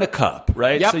blender and a cup,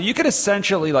 right? Yep. So you could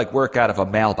essentially like work out of a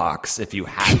mailbox if you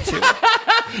had to.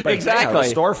 But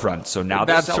exactly. A storefront. So now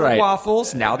That's they're selling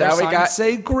waffles. Now they're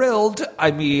say grilled.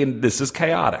 I mean, this is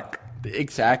chaotic.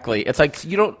 Exactly. It's like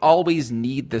you don't always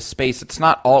need this space. It's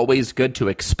not always good to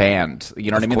expand. You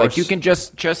know what I mean? Like you can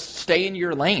just stay in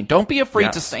your lane. Don't be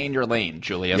afraid to stay in your lane,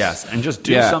 Julius. Yes, and just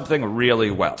do something really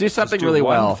well. Do something really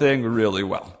well. One thing really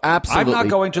well. Absolutely. I'm not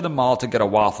going to the mall to get a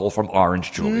waffle from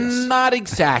Orange Julius. Not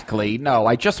exactly. No,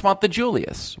 I just want the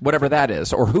Julius, whatever that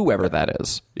is, or whoever that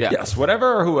is. Yeah. Yes,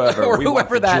 whatever or whoever. Or we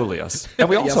whoever want that. Julius. And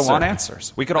we also want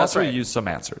answers. We could also use some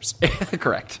answers.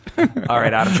 Correct. All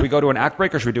right, Adam, should we go to an act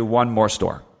break or should we do one more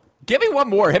store? Give me one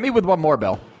more. Hit me with one more,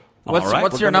 Bill.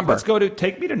 What's your number? Let's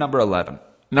take me to number 11.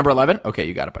 Number 11? Okay,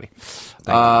 you got it, buddy.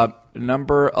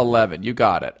 Number 11. You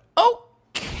got it.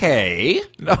 Okay.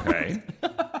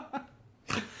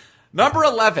 Number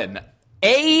 11.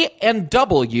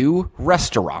 A&W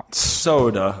restaurants.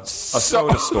 Soda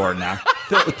store now.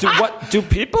 Do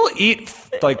people eat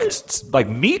like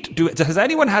meat? Has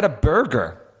anyone had a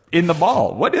burger in the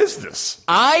mall? What is this?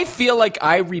 I feel like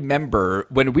I remember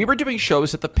when we were doing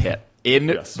shows at the Pit,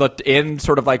 in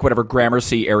sort of like whatever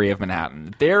Gramercy area of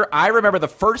Manhattan. There, I remember the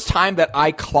first time that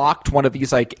I clocked one of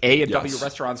these like A&W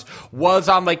restaurants was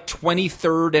on like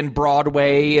 23rd and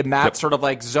Broadway in that sort of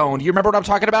like zone. Do you remember what I'm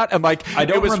talking about? And like, I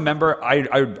don't remember.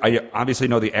 I obviously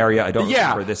know the area. I don't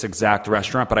remember this exact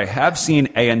restaurant, but I have seen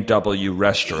A&W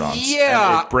restaurants.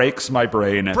 Yeah, and it breaks my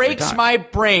brain. It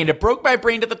broke my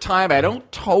brain at the time. I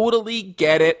don't totally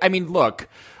get it. I mean, look.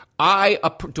 I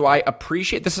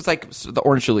appreciate, this is like the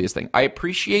Orange Julius thing. I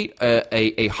appreciate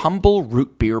a humble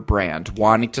root beer brand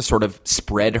wanting to sort of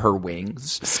spread her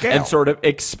wings and sort of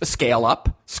scale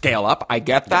up. I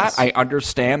get that. Yes. I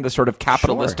understand the sort of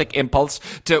capitalistic impulse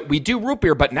we do root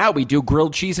beer, but now we do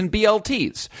grilled cheese and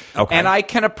BLTs. Okay. And I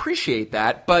can appreciate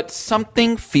that, but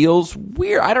something feels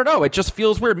weird. I don't know. It just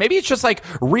feels weird. Maybe it's just like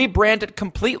rebranded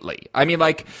completely. I mean,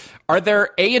 like, are there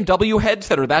A&W heads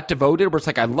that are that devoted where it's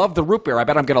like, I love the root beer, I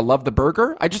bet I'm going to love the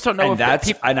burger? I just don't know.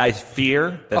 And I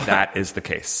fear that is the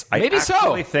case. Maybe I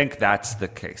actually think that's the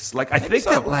case. Like, I think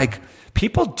that, like,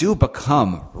 people do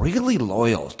become really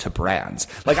loyal to brands.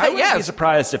 Like, I wouldn't be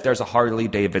surprised if there's a Harley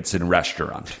Davidson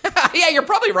restaurant. Yeah, you're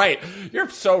probably right. You're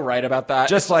so right about that.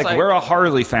 Just like we're a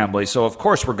Harley family, so of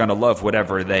course we're going to love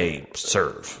whatever they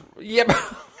serve. Yeah,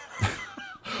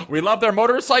 we love their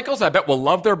motorcycles. I bet we'll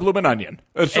love their bloomin' onion.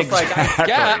 It's just like,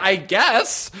 I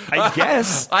guess.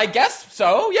 I guess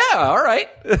so. Yeah. All right.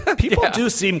 People do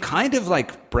seem kind of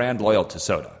like brand loyal to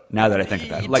soda. Now that I think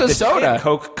about it, like the Diet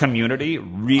Coke community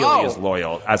really is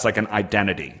loyal as like an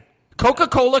identity.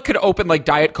 Coca-Cola could open like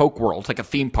Diet Coke World, like a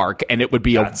theme park, and it would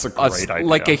be a great idea.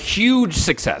 Like a huge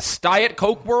success. Diet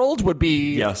Coke World would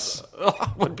be just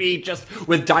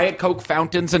with Diet Coke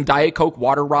fountains and Diet Coke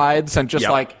water rides and just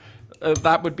like.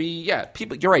 That would be,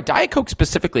 people, you're right. Diet Coke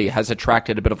specifically has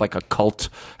attracted a bit of like a cult,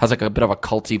 has like a bit of a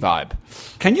culty vibe.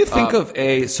 Can you think of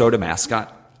a soda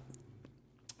mascot?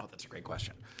 Oh, that's a great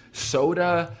question.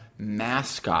 Soda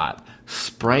mascot.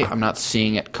 Sprite, I'm not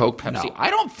seeing it. Coke, Pepsi. No. I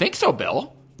don't think so,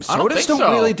 Bill. Sodas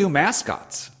don't really do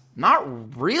mascots.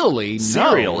 Not really,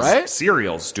 Cereals, no, right?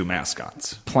 Cereals do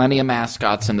mascots. Plenty of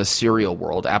mascots in the cereal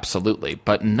world, absolutely.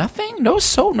 But no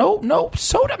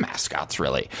soda mascots,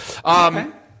 really. Okay.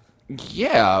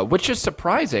 Yeah, which is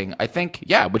surprising. I think,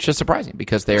 which is surprising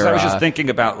because they're. I was just thinking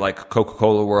about like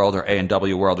Coca-Cola World or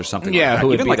A&W World or something. Yeah, like that. Who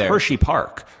would even be like there? Hershey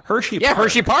Park. Hershey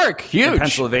Park, huge. In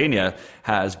Pennsylvania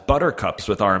has buttercups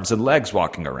with arms and legs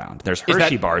walking around. There's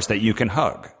Hershey bars that you can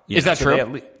hug. Is that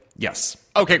true? Yes.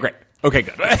 Okay, great. Okay,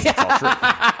 good. It's all true.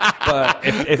 But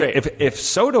if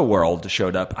Soda World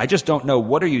showed up, I just don't know.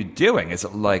 What are you doing? Is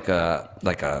it like a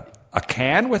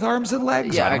can with arms and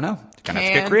legs? Yeah, I don't know. Gonna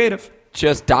have to get creative.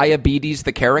 Just Diabetes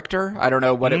the character? I don't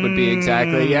know what it would be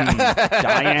exactly. Yeah.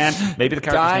 Diane. Maybe the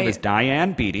character's name is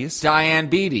Diane Beaties. Diane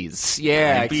Beaties.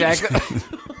 Yeah, exactly.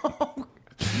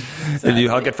 If you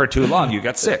hug it for too long, you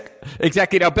get sick.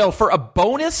 Exactly. Now, Bill, for a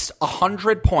bonus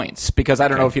 100 points, because I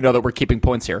don't know if you know that we're keeping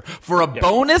points here. For a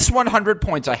bonus 100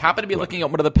 points, I happen to be looking at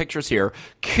one of the pictures here.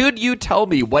 Could you tell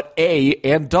me what A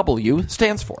and W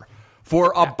stands for?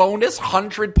 For a bonus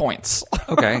 100 points.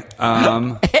 Okay.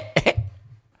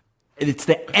 It's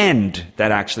the end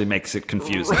that actually makes it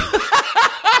confusing.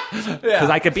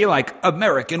 Because I could be like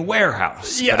American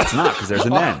Warehouse, but it's not because there's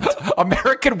an end.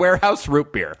 American Warehouse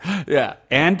root beer. Yeah.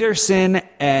 Anderson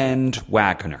and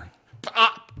Wagner.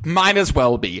 Might as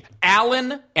well be.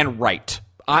 Allen and Wright.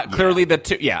 Clearly the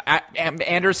two,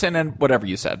 Anderson and whatever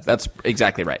you said. That's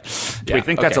exactly right. Do we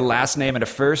think that's a last name and a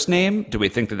first name? Do we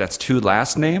think that that's two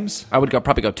last names? I would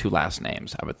probably go two last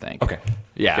names, I would think. Okay.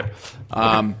 Yeah.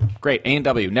 Great.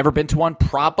 A&W. Never been to one.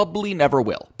 Probably never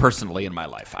will, personally, in my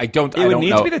life. It would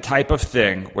need to be the type of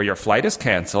thing where your flight is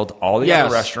canceled, all the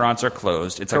other restaurants are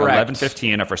closed, it's like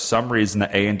 11:15, and for some reason the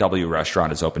A&W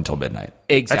restaurant is open till midnight.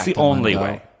 Exactly. That's the only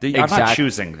way. I'm not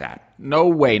choosing that. No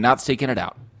way. Not seeking it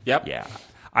out. Yep. Yeah.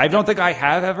 I don't think I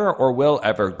have ever or will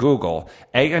ever Google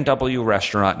A&W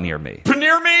restaurant near me.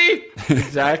 Near me?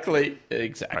 Exactly.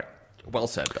 Right. Well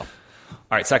said, Bill.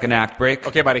 All right, second act break.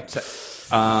 Okay, buddy.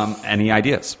 Any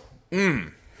ideas?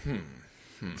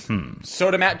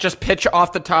 Soda just pitch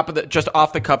off the top of just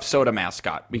off the cuff soda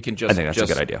mascot. We can just. I think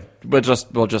that's a good idea.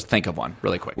 We'll just think of one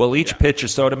really quick. We'll each pitch a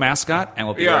soda mascot, and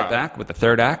we'll be right back with the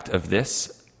third act of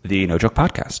the No Joke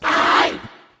Podcast.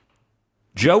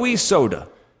 Joey Soda.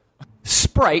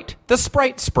 Sprite, the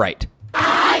Sprite.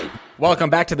 Welcome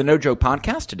back to the No Joke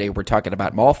Podcast. Today we're talking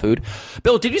about mall food.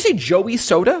 Bill, did you say Joey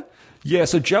Soda? Yeah,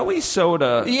 so Joey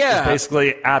Soda is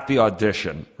basically at the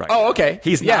audition right now. Okay.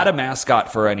 He's not a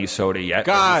mascot for any soda yet.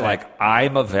 He's like,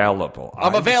 I'm available.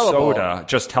 I'm available. Soda.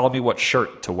 Just tell me what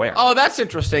shirt to wear. Oh, that's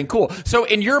interesting. Cool. So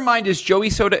in your mind, is Joey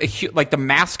Soda, like the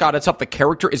mascot itself, the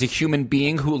character is a human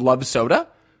being who loves soda?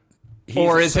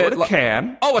 Or is it a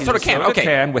can? Oh, a soda can. Okay,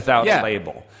 can without a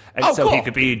label. And so cool. he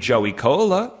could be Joey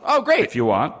Cola. Oh, great. If you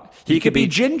want. He could be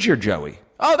Ginger Joey.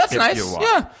 Oh, that's nice.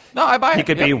 Yeah. No, I buy it. He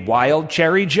could be Wild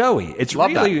Cherry Joey. It's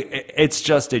it's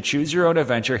just a choose your own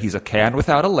adventure. He's a can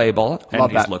without a label,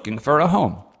 and he's looking for a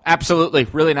home. Absolutely.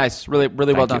 Really nice. Really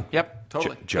well done. Yep.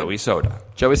 Totally. Joey Soda.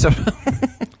 Joey Soda.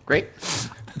 Great.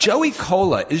 Joey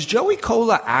Cola. Is Joey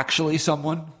Cola actually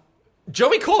someone?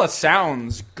 Joey Cola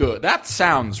sounds good. That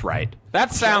sounds right.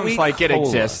 That sounds Joey like Cola. It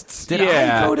exists.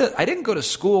 I didn't go to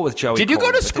school with Joey Cola. Did you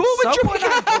go to school with Joey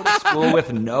Cola? Go to school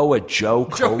with Noah Joe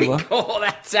Cola? Joey Cola,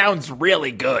 that sounds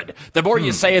really good. The more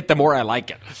you say it, the more I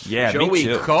like it. Yeah, Joey me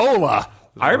too. Cola.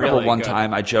 I remember one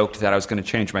time I joked that I was going to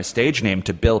change my stage name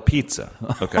to Bill Pizza.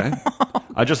 Okay?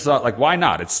 I just thought, like, why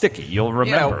not? It's sticky. You'll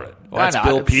remember it. Well, that's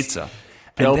Bill Pizza.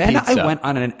 And then I went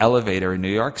on an elevator in New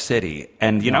York City,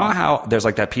 and you know how there's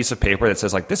like that piece of paper that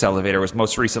says like this elevator was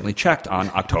most recently checked on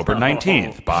October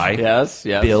 19th by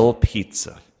Bill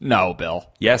Pizza. No, Bill.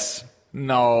 Yes.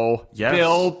 No. Yes.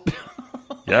 Bill.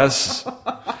 Yes.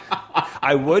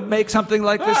 I would make something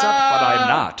like this up, but I'm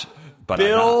not. But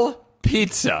Bill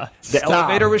Pizza. The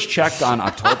elevator was checked on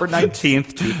October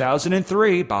 19th,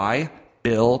 2003 by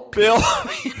Bill.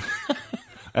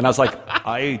 And I was like,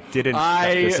 I didn't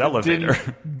check this elevator.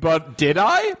 But did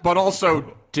I? But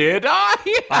also, did I?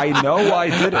 I know I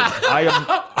didn't.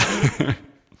 I am.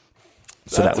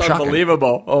 So that's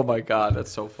unbelievable. Oh, my God.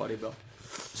 That's so funny, Bill.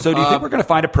 So do you think we're going to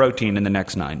find a protein in the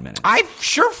next 9 minutes? I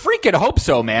sure freaking hope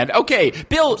so, man. Okay,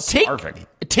 Bill, take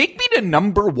me to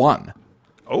number one.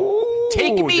 Oh,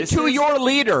 take me to your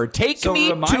leader. Take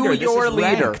me to your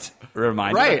leader.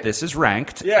 Reminder that this is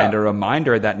ranked, and a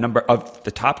reminder that number of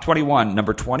the top 21,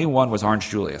 number 21 was Orange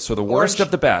Julius. So the worst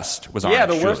of the best was Orange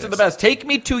Julius. Yeah, the worst of the best. Take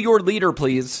me to your leader,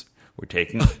 please. We're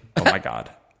taking. Oh my God,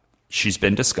 she's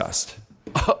been discussed.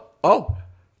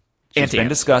 She's been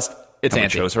discussed. It's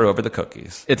Auntie. Chose her over the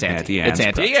cookies. It's Auntie. It's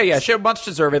Auntie. Yeah. She had much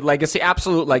deserved legacy,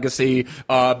 absolute legacy.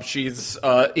 She's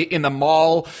in the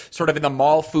mall, sort of in the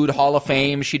Mall Food Hall of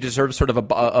Fame. She deserves sort of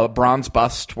a bronze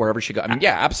bust wherever she got. I mean,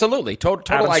 yeah, absolutely.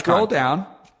 Total icon. Scroll down.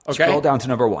 Okay. Scroll down to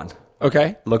number one.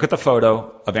 Okay. Look at the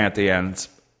photo of Auntie Anne's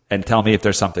and tell me if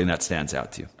there's something that stands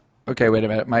out to you. Okay, wait a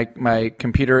minute. My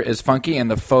computer is funky, and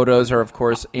the photos are, of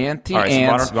course, Auntie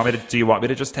Anne's. So do you want me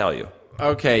to just tell you?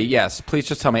 Okay, yes. Please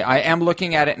just tell me. I am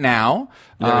looking at it now.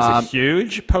 There's a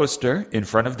huge poster in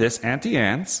front of this Auntie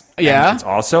Anne's. Yeah. It's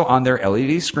also on their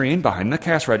LED screen behind the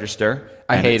cash register.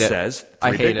 I hate it. It says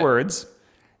three big words.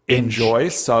 Enjoy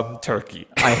some turkey.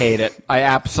 I hate it. I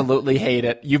absolutely hate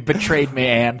it. You've betrayed me,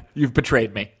 Anne. You've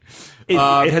betrayed me.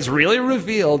 It has really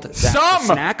revealed that the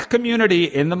snack community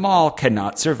in the mall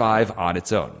cannot survive on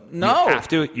its own. No.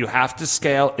 You have to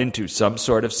scale into some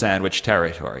sort of sandwich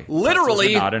territory.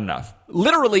 Literally. Not enough.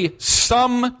 Literally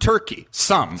some turkey.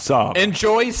 Some.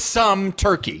 Enjoy some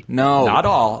turkey. No. Not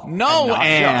all. No,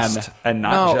 Anne. And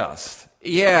not just.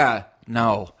 Yeah.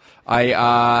 No.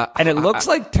 And it looks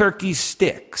like turkey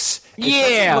sticks. It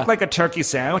doesn't look like a turkey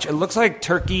sandwich. It looks like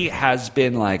turkey has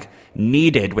been like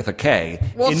kneaded with a K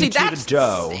into the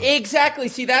dough. Exactly.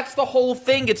 See, that's the whole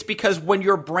thing. It's because when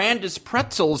your brand is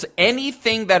pretzels,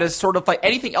 anything that is sort of like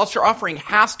anything else you're offering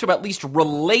has to at least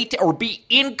relate or be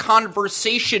in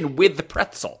conversation with the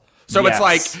pretzel. So it's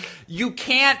like, you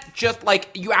can't just like,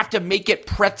 you have to make it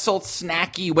pretzel,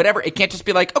 snacky, whatever. It can't just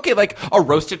be like, okay, like a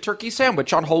roasted turkey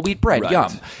sandwich on whole wheat bread. Right.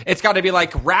 Yum. It's got to be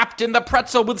like wrapped in the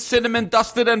pretzel with cinnamon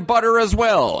dusted and butter as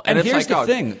well. And it's here's the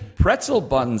thing. Pretzel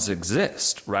buns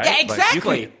exist, right? Yeah,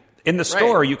 exactly. Like in the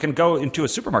store, you can go into a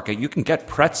supermarket, you can get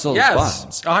pretzel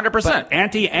buns. 100%. But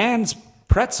Auntie Anne's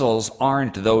pretzels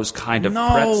aren't those kind of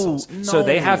pretzels. So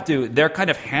they're kind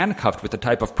of handcuffed with the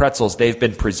type of pretzels they've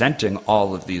been presenting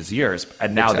all of these years.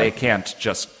 And now they can't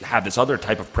just have this other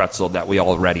type of pretzel that we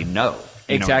already know.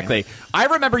 Exactly. I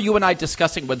remember you and I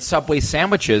discussing when Subway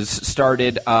sandwiches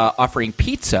started offering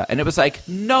pizza, and it was like,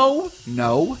 no.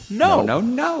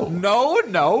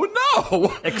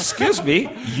 Excuse me,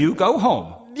 you go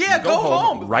home. Yeah, go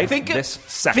home. Right this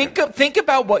second. Think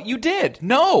about what you did.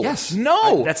 No. Yes.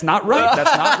 No. That's not right.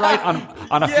 That's not right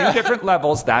on a few different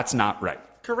levels. That's not right.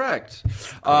 Correct.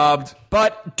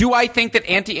 But do I think that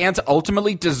Auntie Anne's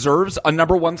ultimately deserves a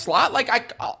number one slot?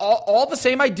 Like, all the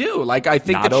same, I do. Like, I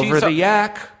think not that over she's the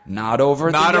yak. Not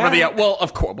over the yak. Well,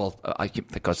 of course. Well,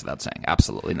 that goes without saying.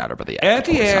 Absolutely not over the yak.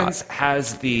 Auntie Anne's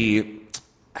has the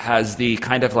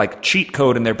kind of like cheat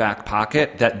code in their back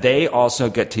pocket that they also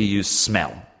get to use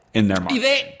smell in their marketing.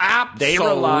 They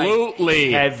absolutely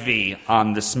rely heavy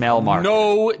on the smell market.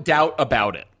 No doubt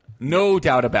about it. No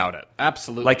doubt about it.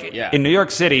 Absolutely. Like, in New York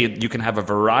City, you can have a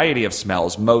variety of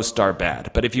smells. Most are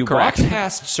bad. But if you walk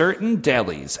past certain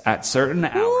delis at certain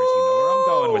hours, you know where I'm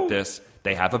going with this,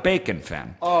 they have a bacon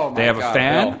fan. Oh, my God. They have a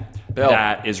fan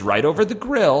that is right over the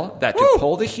grill that to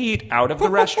pull the heat out of the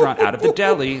restaurant, out of the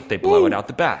deli, they blow it out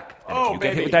the back. And if you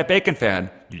get hit with that bacon fan,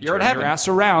 you turn your ass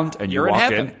around and you walk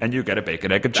in and you get a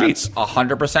bacon, egg, and cheese.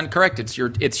 100% correct.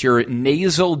 It's your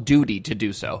nasal duty to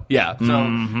do so. Yeah,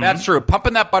 so that's true.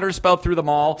 Pumping that butter spell through the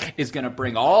mall is going to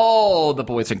bring all the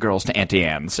boys and girls to Auntie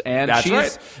Anne's. And that's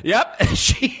right. Yep.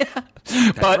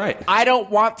 But right. I don't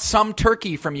want some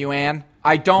turkey from you, Anne.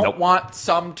 I don't want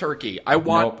some turkey. I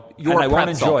want your and I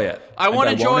pretzel. won't enjoy it. I won't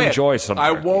enjoy it. Some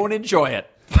I won't enjoy it.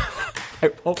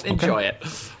 I won't enjoy it.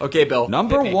 Okay, Bill.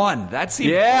 Number one. That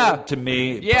seems bold to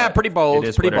me. Yeah, pretty bold. It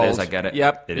is pretty what bold. it is. I get it.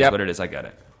 Yep. It is what it is. I get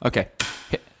it. Okay.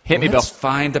 Hit me, Bill. Let's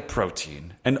find a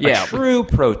protein. A true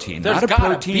protein. There's not a gotta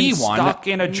protein be one. stuck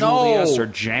in a Julius or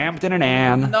jammed in an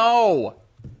Anne. No.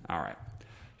 All right.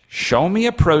 Show me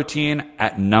a protein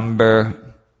at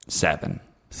number 7.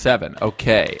 7.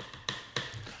 Okay.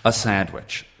 A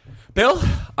sandwich. Bill,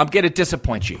 I'm going to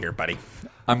disappoint you here, buddy.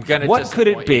 I'm going to What could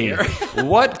it be? Here.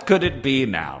 What could it be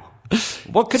now?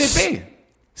 What could it be?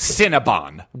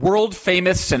 Cinnabon. World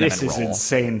famous cinnamon This is roll.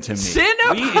 insane to me.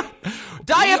 Cinnabon.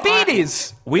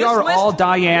 Diabetes. We are all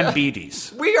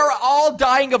diabetes. We are all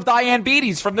dying of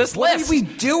diabetes from this What list. are we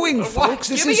doing, folks?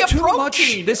 Give This me is a too protein.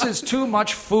 much. This is too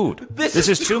much food. This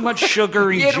is too much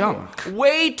sugary junk.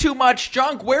 Way too much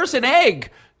junk. Where's an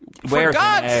egg? For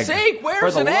God's sake,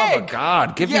 where's an egg? For the love of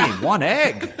God, give me one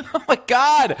egg. Oh my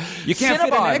God. You can't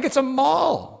fit an egg. It's a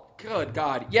mall. Good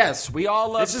God. Yes, we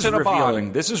all love This is Cinnabon.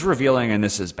 revealing. This is revealing, and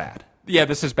this is bad. Yeah,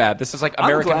 this is bad. This is like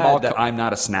American I'm mall. glad that I'm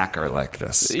not a snacker like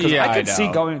this. Yeah, I could I see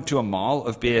know. going to a mall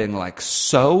of being like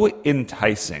so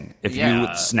enticing. If you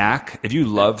snack, if you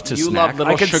love to you snack, love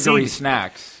little I could sugary see,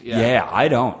 snacks. Yeah, I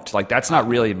don't. Like, that's not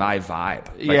really my vibe.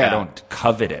 Like, I don't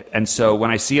covet it. And so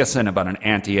when I see a Cinnabon, an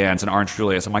Auntie Anne's, an Orange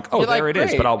Julius, I'm like, oh, You're there like, it is.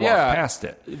 great, But I'll walk past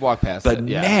it. Walk past but it,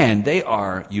 yeah. man, they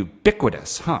are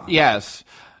ubiquitous, huh? Yes.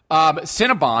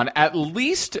 Cinnabon, at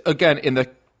least, again, in the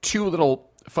two little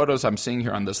photos I'm seeing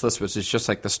here on this list, which is just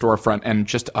like the storefront and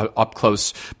just up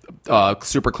close,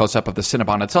 super close up of the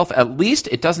Cinnabon itself, at least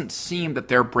it doesn't seem that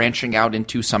they're branching out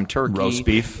into some turkey. Roast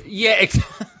beef? Yeah.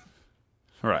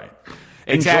 Right.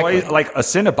 Exactly. Enjoy, like, a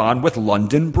Cinnabon with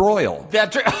London broil.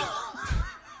 It's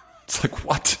like,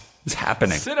 what is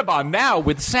happening? Cinnabon now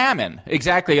with salmon.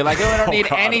 Exactly. Like, I don't need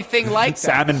anything like that.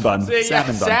 Salmon bun.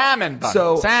 Salmon bun.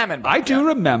 So, salmon bun. I do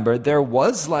remember there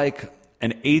was, like,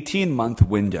 an 18-month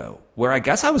window where I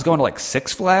guess I was going to like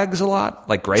Six Flags a lot,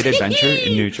 like Great Adventure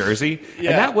in New Jersey.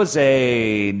 Yeah. And that was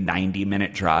a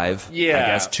 90-minute drive, I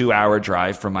guess, 2-hour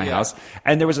drive from my house.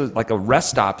 And there was a rest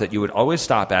stop that you would always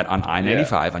stop at on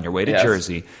I-95 on your way to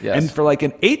Jersey. Yes. And for like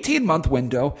an 18-month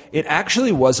window, it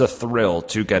actually was a thrill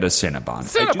to get a Cinnabon.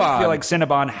 I do feel like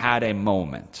Cinnabon had a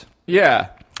moment. Yeah.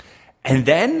 And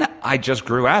then I just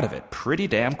grew out of it pretty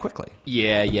damn quickly.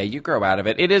 Yeah, you grow out of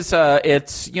it. It is,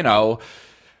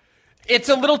 it's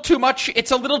a little too much.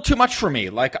 It's a little too much for me.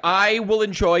 Like, I will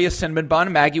enjoy a cinnamon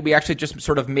bun. Maggie, we actually just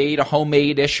sort of made a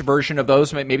homemade-ish version of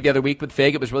those maybe the other week with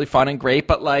Fig. It was really fun and great,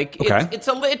 but like,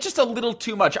 it's just a little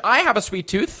too much. I have a sweet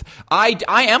tooth. I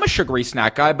am a sugary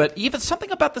snack guy, but even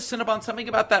something about the Cinnabon, something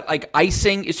about that like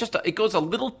icing, it's just it goes a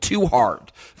little too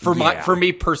hard for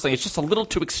me personally. It's just a little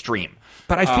too extreme.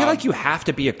 But I feel like you have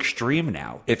to be extreme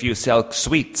now if you sell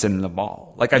sweets in the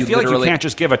mall. Like, I feel like you can't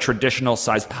just give a traditional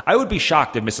size. I would be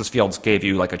shocked if Mrs. Fields gave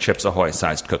you like a Chips Ahoy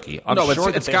sized cookie.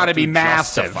 It's got to be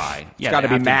massive. It's got to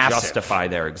be massive. Justify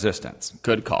their existence.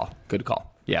 Good call.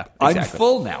 Yeah, exactly. I'm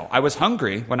full now. I was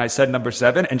hungry when I said number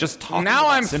 7, and just talking. Now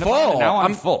about I'm Cinnabon, full. Now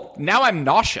I'm full. Now I'm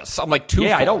nauseous. I'm like too.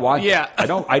 Yeah, full. I don't want. Yeah, I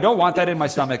don't want that in my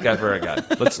stomach ever again.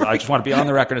 I just want to be on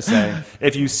the record as saying,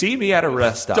 if you see me at a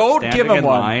rest stop, standing give him in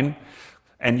one. line,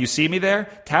 and you see me there,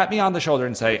 tap me on the shoulder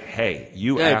and say, "Hey,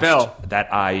 asked Bill, that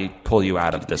I pull you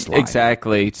out of this line."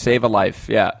 Exactly. Save a life.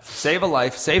 Yeah. Save a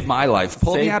life. Save my life.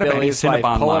 Pull me out of any Cinnabon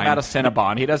line. Pull him out of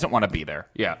Cinnabon. He doesn't want to be there.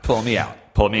 Yeah. Pull me out.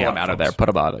 Pull me him out of there. Put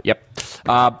him out. Yep.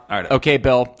 All right. Okay,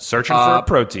 Bill. Searching for a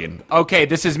protein. Okay,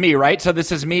 this is me, right? So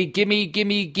this is me. Gimme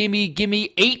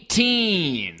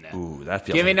 18. Ooh, that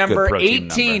feels Give me like a good number protein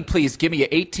 18, number. please. Give me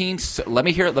 18. Let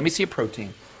me hear it. Let me see a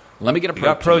protein. Let me get a protein.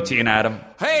 You got protein, Adam.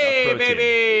 Hey,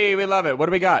 baby. We love it. What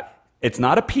do we got? It's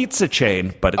not a pizza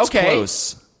chain, but it's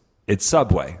close. It's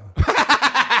Subway.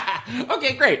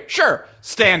 Okay, great. Sure.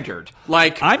 Standard.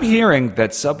 Like, I'm hearing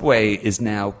that Subway is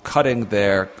now cutting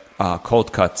their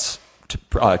cold cuts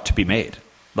to be made.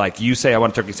 Like, you say, I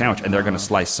want a turkey sandwich, and they're going to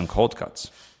slice some cold cuts.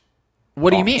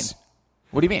 What do you mean?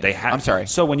 What do you mean? I'm sorry.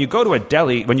 So when you go to a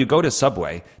deli, when you go to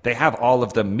Subway, they have all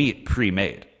of the meat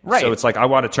pre-made. Right. So it's like, I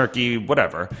want a turkey,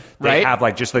 whatever. They have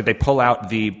like, just like they pull out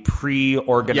the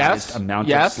pre-organized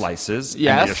amount of slices and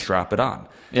they just drop it on.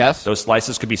 Yes. Those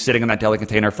slices could be sitting in that deli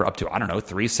container for up to, I don't know,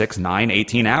 3, 6, 9,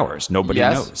 18 hours. Nobody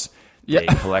knows. They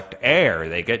collect air.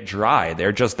 They get dry.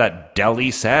 They're just that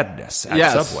deli sadness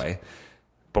at Subway.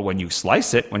 But when you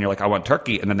slice it, when you're like, I want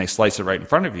turkey, and then they slice it right in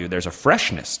front of you, there's a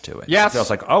freshness to it. Yes. It feels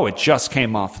like, oh, it just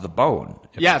came off the bone,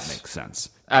 if that makes sense.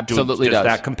 Absolutely does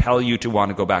that compel you to want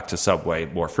to go back to Subway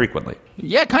more frequently?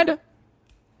 Yeah, kind of.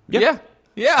 Yeah.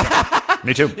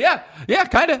 Me too. Yeah,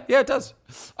 kind of. Yeah, it does.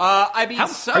 I mean,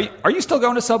 are you still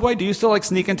going to Subway? Do you still like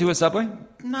sneak into a Subway?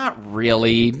 Not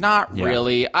really.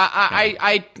 Really.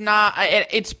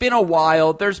 It's been a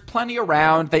while. There's plenty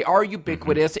around. They are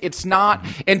ubiquitous. It's not,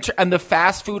 and the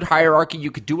fast food hierarchy,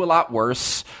 you could do a lot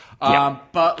worse.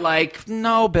 But like,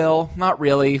 no, Bill, not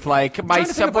really. Like my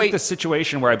Subway, like the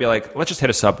situation where I'd be like, let's just hit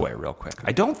a Subway real quick.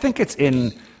 I don't think it's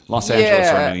in Los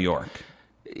Angeles or New York.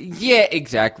 Yeah,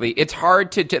 exactly. It's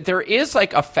hard to. There is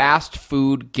like a fast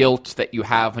food guilt that you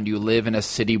have when you live in a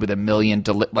city with a million,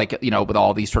 with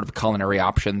all these sort of culinary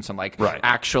options and like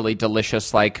actually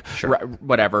delicious,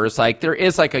 whatever. It's like there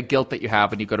is like a guilt that you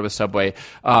have when you go to a Subway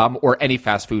or any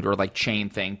fast food or like chain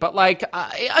thing. But like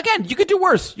again, you could do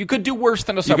worse. You could do worse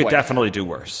than a Subway. You could definitely do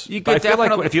worse. I feel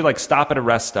like if you like stop at a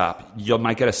rest stop, you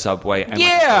might get a Subway and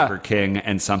like a Burger King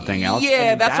and something else.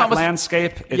 Yeah, that's that almost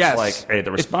landscape. It's like, hey,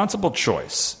 the responsible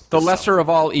choice. The lesser of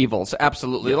all evils,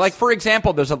 absolutely. Yes. Like, for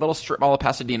example, there's a little strip mall of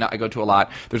Pasadena I go to a lot.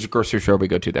 There's a grocery store we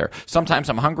go to there. Sometimes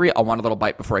I'm hungry. I'll want a little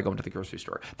bite before I go into the grocery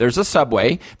store. There's a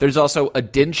Subway. There's also a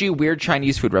dingy, weird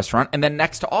Chinese food restaurant. And then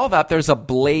next to all that, there's a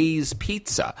Blaze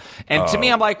Pizza. And to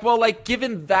me, I'm like, well, like,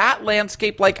 given that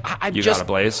landscape, like, You got a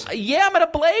Blaze? Yeah, I'm at a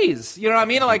Blaze. You know what I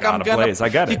mean? Like, I'm gonna Blaze. I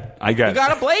get it. You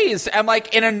got a Blaze. And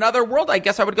like, in another world, I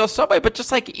guess I would go Subway. But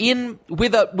just like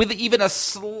with even a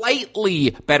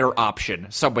slightly better option,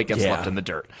 Subway gets left in the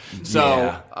dirt. So,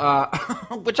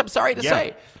 which I'm sorry to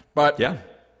say, but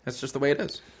that's just the way it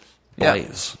is.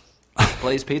 Blaze.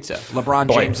 Blaze Pizza.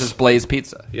 LeBron James's Blaze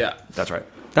Pizza. Yeah, that's right.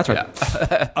 That's right.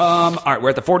 Yeah. All right,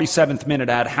 we're at the 47th minute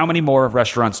ad. How many more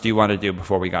restaurants do you want to do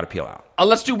before we got to peel out?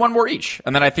 Let's do one more each,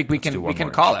 and then I think we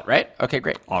can call it, right? Okay,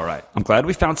 great. All right. I'm glad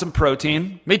we found some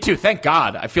protein. Me too. Thank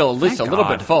God. I feel at least a little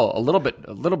bit full, a little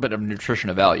bit of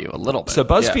nutritional value, a little bit. So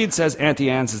BuzzFeed says Auntie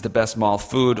Anne's is the best mall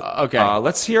food. Okay.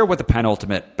 Let's hear what the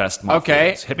penultimate best mall food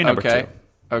is. Hit me number 2.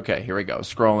 Okay, here we go.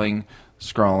 Scrolling.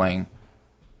 Sorry,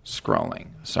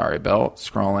 Bill.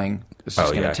 Scrolling. This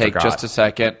is going to take just a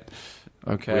second.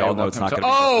 Okay. We all know it's not going to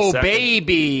be just a second.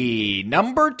 Baby.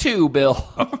 Number 2, Bill.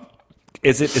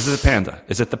 Is it the Panda?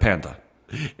 Is it the Panda?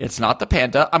 It's not the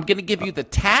Panda. I'm going to give you the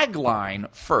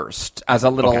tagline first as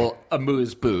a little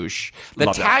amuse-bouche. The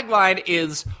tagline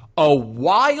is a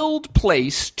wild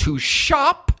place to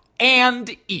shop and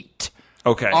eat.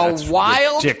 Okay, that's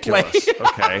ridiculous.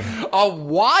 Okay. A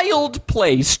wild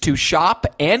place to shop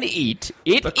and eat.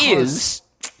 It is...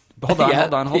 Hold on.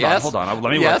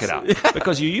 Let me work it out.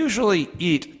 Because you usually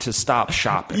eat to stop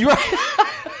shopping.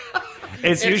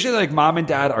 It's usually like mom and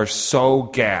dad are so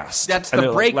gassed. That's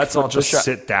the break. Let's all just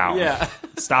sit down. Yeah.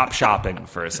 Stop shopping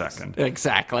for a second.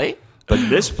 Exactly. But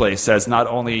this place says not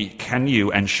only can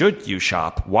you and should you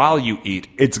shop while you eat,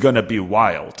 it's going to be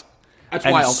wild. That's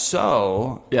wild.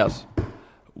 So, yes.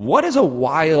 What is a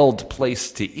wild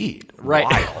place to eat? Right.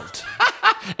 Wild.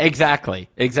 Exactly.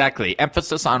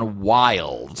 Emphasis on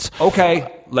wilds. Okay,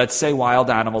 let's say wild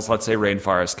animals. Let's say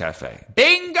Rainforest Cafe.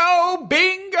 Bingo,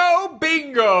 bingo,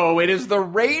 bingo. It is the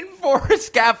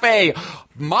Rainforest Cafe.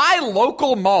 My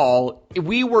local mall,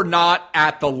 we were not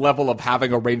at the level of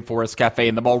having a Rainforest Cafe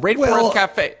in the mall. Rainforest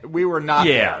Cafe, we were not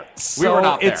there. We were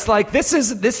not there. It's like this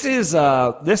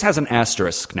has an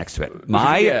asterisk next to it.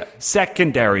 My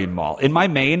secondary mall. In my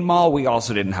main mall, we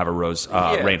also didn't have a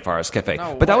Rainforest Cafe.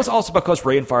 No but that was also because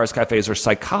Rainforest Cafes are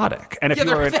psychotic. And if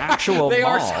you're an actual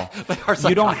mall,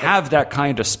 you don't have that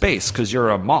kind of space because you're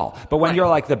a mall. But when you're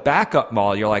like the backup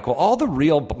mall, you're like, well, all the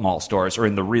real mall stores are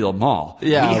in the real mall.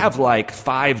 Yeah. We have like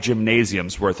 5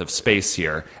 gymnasiums worth of space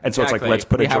here. And so it's like, let's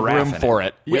put a giraffe in it. We have room for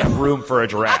it. We have room for a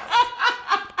giraffe.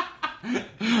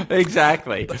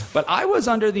 Exactly. But I was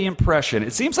under the impression,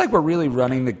 it seems like we're really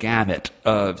running the gamut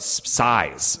of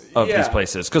size of these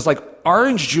places. Because like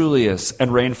Orange Julius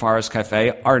and Rainforest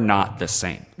Cafe are not the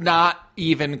same. Not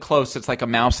even close. It's like a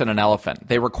mouse and an elephant.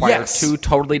 They require two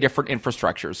totally different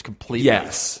infrastructures completely.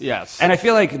 Yes. And I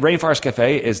feel like Rainforest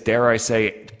Cafe is, dare I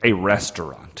say, a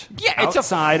restaurant. Yeah, it's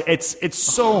outside. It's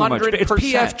so 100%. Much. It's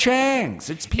P.F. Chang's.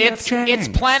 It's P.F. Chang's. It's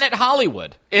Planet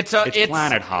Hollywood. It's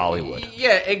Planet Hollywood.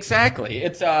 Yeah, exactly.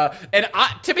 It's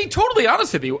to be totally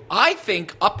honest with you, I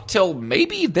think up till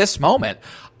maybe this moment,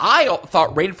 I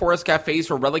thought Rainforest Cafes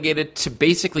were relegated to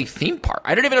basically theme park.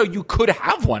 I didn't even know you could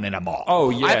have one in a mall. Oh,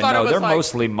 yeah. I thought they're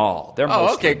mostly mall.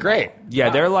 Okay, great.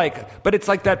 Yeah, they're like, but it's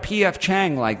like that P.F.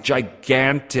 Chang, like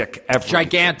gigantic everything.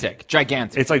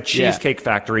 Gigantic. It's like Cheesecake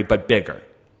Factory, but bigger.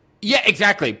 Yeah,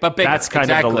 exactly, but bigger. That's kind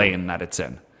of the lane that it's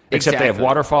in. Except they have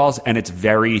waterfalls, and it's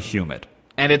very humid.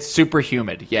 And it's super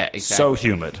humid. Yeah, exactly. So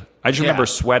humid. I just remember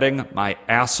sweating my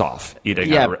ass off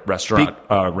eating at a restaurant,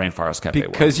 Rainforest Cafe.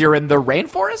 Because you're in the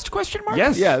rainforest, question mark?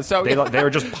 Yes. Yeah, so they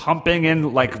were just pumping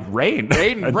in like rain.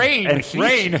 And heat.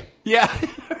 Rain. Yeah.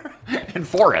 And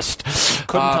forest.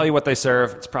 Couldn't tell you what they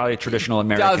serve. It's probably a traditional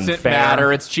American doesn't fare.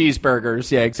 Matter. It's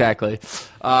cheeseburgers. Yeah, exactly.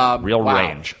 Real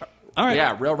range. All right.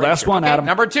 Yeah, real range. Last one, Adam.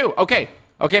 Number 2. Okay,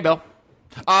 Bill.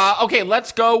 Okay,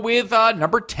 let's go with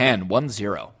number 10,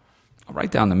 1-0. Right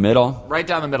down the middle. Right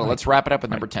down the middle. Let's wrap it up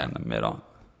with number 10. Down the middle.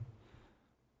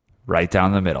 Right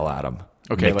down the middle, Adam.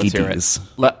 Okay, Mickey let's hear D's.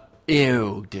 it.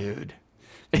 Ew, dude.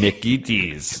 Mickey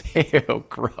D's. Ew,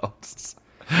 gross.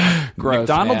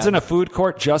 McDonald's man. in a food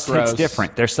court just hits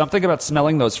different. There's something about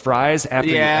smelling those fries after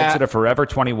you exit a Forever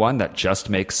 21 that just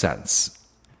makes sense.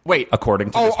 Wait.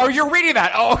 According to this are you reading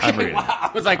that? Oh, okay. I'm reading Wow.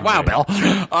 I was like, wow, Bill.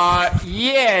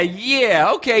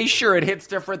 Yeah. Okay, sure. It hits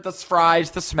different. The fries,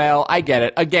 the smell. I get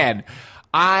it. Again,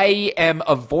 I am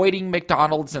avoiding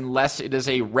McDonald's unless it is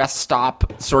a rest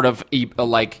stop sort of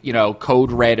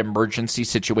code red emergency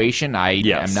situation. I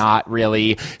am not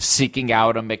really seeking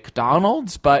out a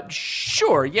McDonald's, but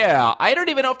sure, yeah. I don't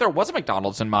even know if there was a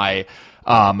McDonald's in my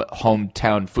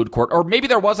hometown food court, or maybe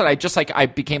there wasn't. I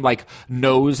became like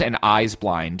nose and eyes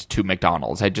blind to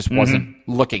McDonald's. I just wasn't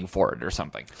looking for it or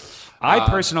something. I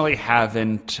personally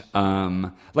haven't.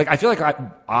 I feel like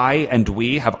I and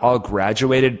we have all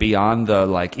graduated beyond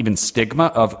the even stigma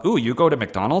of you go to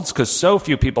McDonald's, because so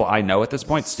few people I know at this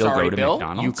point still go to Bill,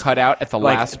 McDonald's. You cut out at the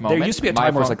last moment. There used to be a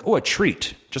time where it's a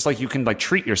treat, just like you can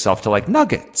treat yourself to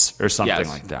nuggets or something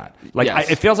like that.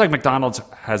 It feels like McDonald's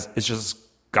is just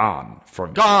gone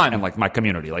from gone and my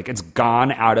community. It's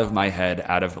gone out of my head,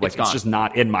 out of it's just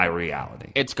not in my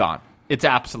reality. It's gone. It's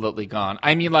absolutely gone.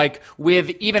 I mean, with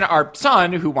even our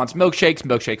son who wants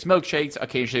milkshakes,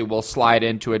 occasionally we'll slide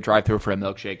into a drive-thru for a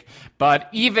milkshake. But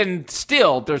even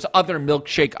still, there's other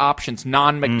milkshake options,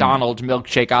 non-McDonald's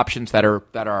milkshake options that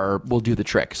will do the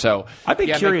trick. So I'd be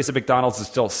curious if McDonald's is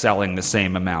still selling the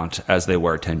same amount as they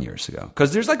were 10 years ago.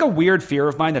 Because there's a weird fear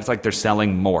of mine that it's they're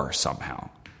selling more somehow.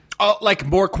 Oh,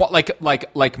 more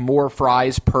more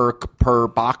fries per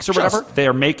box or whatever.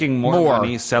 They're making more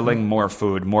money, selling more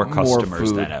food, more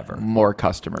customers than ever. More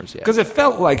customers, yeah. Because it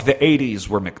felt like the 80s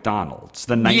were McDonald's,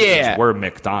 the 90s were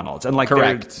McDonald's, and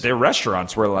their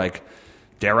restaurants were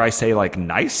dare I say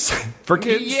nice for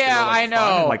kids? Yeah, I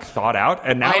know. And, thought out,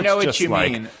 and now I know it's what just you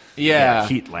mean. Yeah,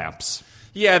 heat lamps.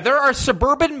 Yeah, there are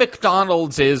suburban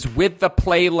McDonald's with the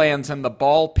playlands and the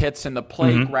ball pits and the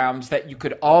playgrounds that you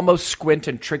could almost squint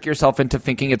and trick yourself into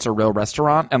thinking it's a real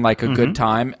restaurant and a good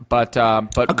time. But a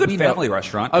good family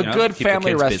restaurant. A good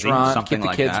family restaurant. Keep the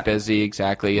kids busy.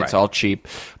 Exactly. It's all cheap.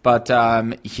 But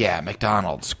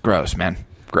McDonald's. Gross, man.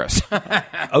 Gross.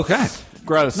 Okay.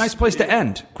 Gross. Nice place to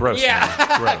end. Gross.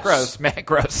 Yeah. Man. Gross, man.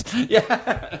 Gross.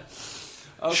 Yeah.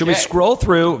 Okay. Should we scroll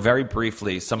through very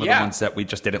briefly some of the ones that we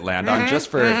just didn't land on, just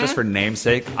for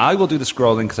namesake? I will do the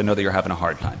scrolling because I know that you're having a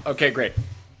hard time. Okay, great.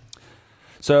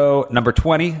 So number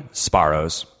 20,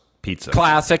 Sparrow's Pizza.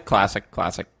 Classic.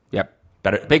 Yep.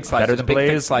 Big slices. Better than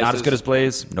Blaze. Not as good as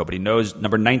Blaze. Nobody knows.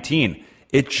 Number 19,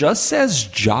 it just says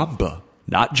Jamba.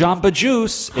 Not Jamba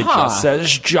Juice. It just says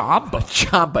Jamba.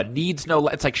 Jamba needs no...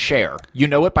 It's like Cher. You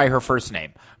know it by her first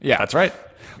name. Yeah. That's right.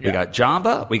 We got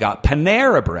Jamba. We got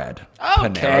Panera Bread. Okay.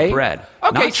 Panera Bread.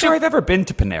 Okay, Not sure I've ever been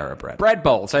to Panera Bread. Bread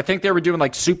bowls. I think they were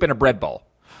doing soup in a bread bowl.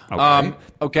 Okay.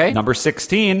 Okay. Number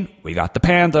 16, we got the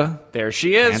Panda. There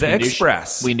she is. Panda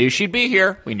Express. We knew she'd be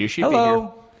here. Be here.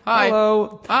 Hi.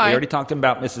 Hello. Hi. We already talked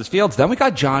about Mrs. Fields. Then we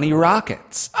got Johnny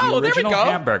Rockets. The there we original go.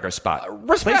 hamburger spot. Respect.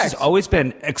 This place has always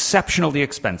been exceptionally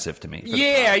expensive to me.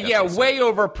 Yeah. Way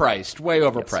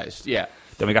overpriced. Yeah.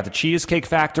 Then we got the Cheesecake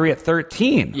Factory at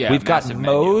 13. Yeah, We've got massive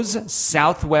Moe's menu.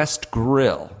 Southwest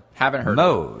Grill. Haven't heard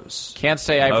Moe's. of it. Can't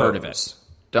say I've heard of it.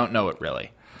 Don't know it really.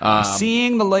 I'm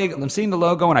seeing the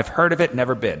logo, and I've heard of it,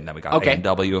 never been. Then we got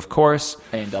A&W, of course.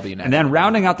 A&W next. And then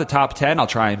rounding out the top 10, I'll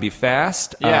try and be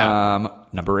fast. Yeah.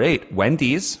 Number 8,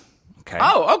 Wendy's. Okay.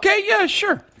 Oh, okay. Yeah,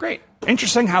 sure. Great.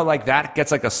 Interesting how that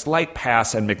gets a slight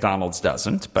pass and McDonald's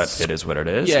doesn't, but it is what it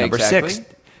is. Yeah, Number exactly.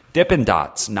 6, Dippin'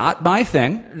 Dots. Not my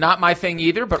thing. Not my thing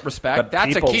either, but respect. But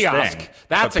that's a kiosk. Thing.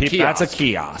 That's a kiosk. That's a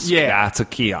kiosk. Yeah. That's a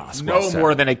kiosk. No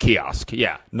more than a kiosk.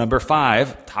 Yeah. Number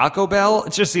 5, Taco Bell.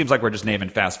 It just seems like we're just naming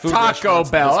fast food Taco restaurants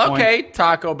at Bell. this point. Okay,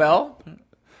 Taco Bell.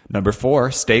 Number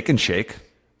 4, Steak and Shake.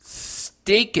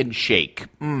 Steak and Shake.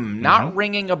 Not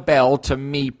ringing a bell to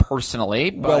me personally.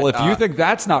 But, Well, if you think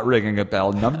that's not ringing a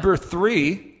bell, number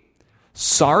 3,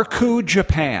 Sarku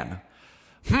Japan.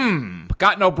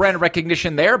 got no brand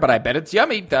recognition there, but I bet it's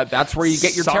yummy. That's where you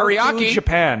get your Sarku teriyaki.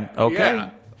 Japan. Okay. Yeah.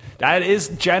 That is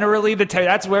generally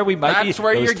that's where we might be. That's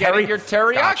where you're getting your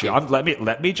teriyaki. Gotcha.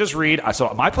 Let me just read.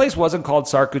 So my place wasn't called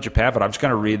Sarku Japan, but I'm just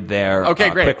going to read their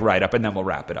great. quick write-up, and then we'll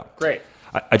wrap it up. Great.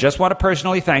 I just want to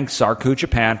personally thank Sarku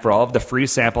Japan for all of the free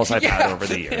samples I've had over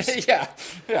the years.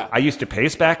 Yeah. I used to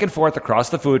pace back and forth across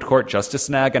the food court just to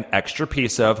snag an extra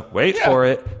piece of, wait for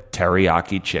it,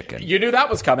 teriyaki chicken. You knew that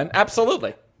was coming.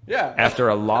 Absolutely. Yeah. After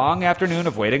a long afternoon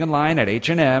of waiting in line at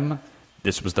H&M,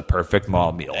 this was the perfect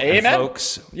mall meal. Amen. And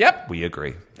folks, Yep. we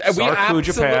agree. We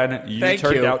Japan, you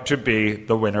turned out to be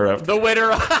the winner of... The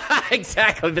winner,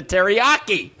 exactly, the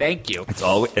teriyaki. Thank you.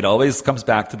 It always comes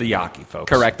back to the yaki, folks.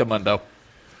 Correctamundo.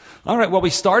 All right, well, we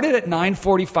started at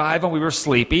 9:45 and we were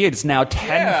sleepy. It's now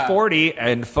 10:40,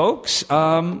 and folks,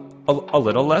 a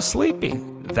little less sleepy.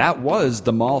 That was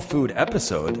the mall food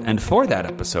episode, and for that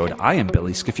episode, I am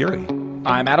Billy Scafuri.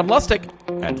 I'm Adam Lustig.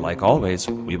 And like always,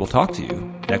 we will talk to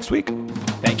you next week.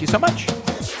 Thank you so much.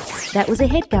 That was a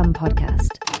HeadGum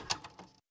podcast.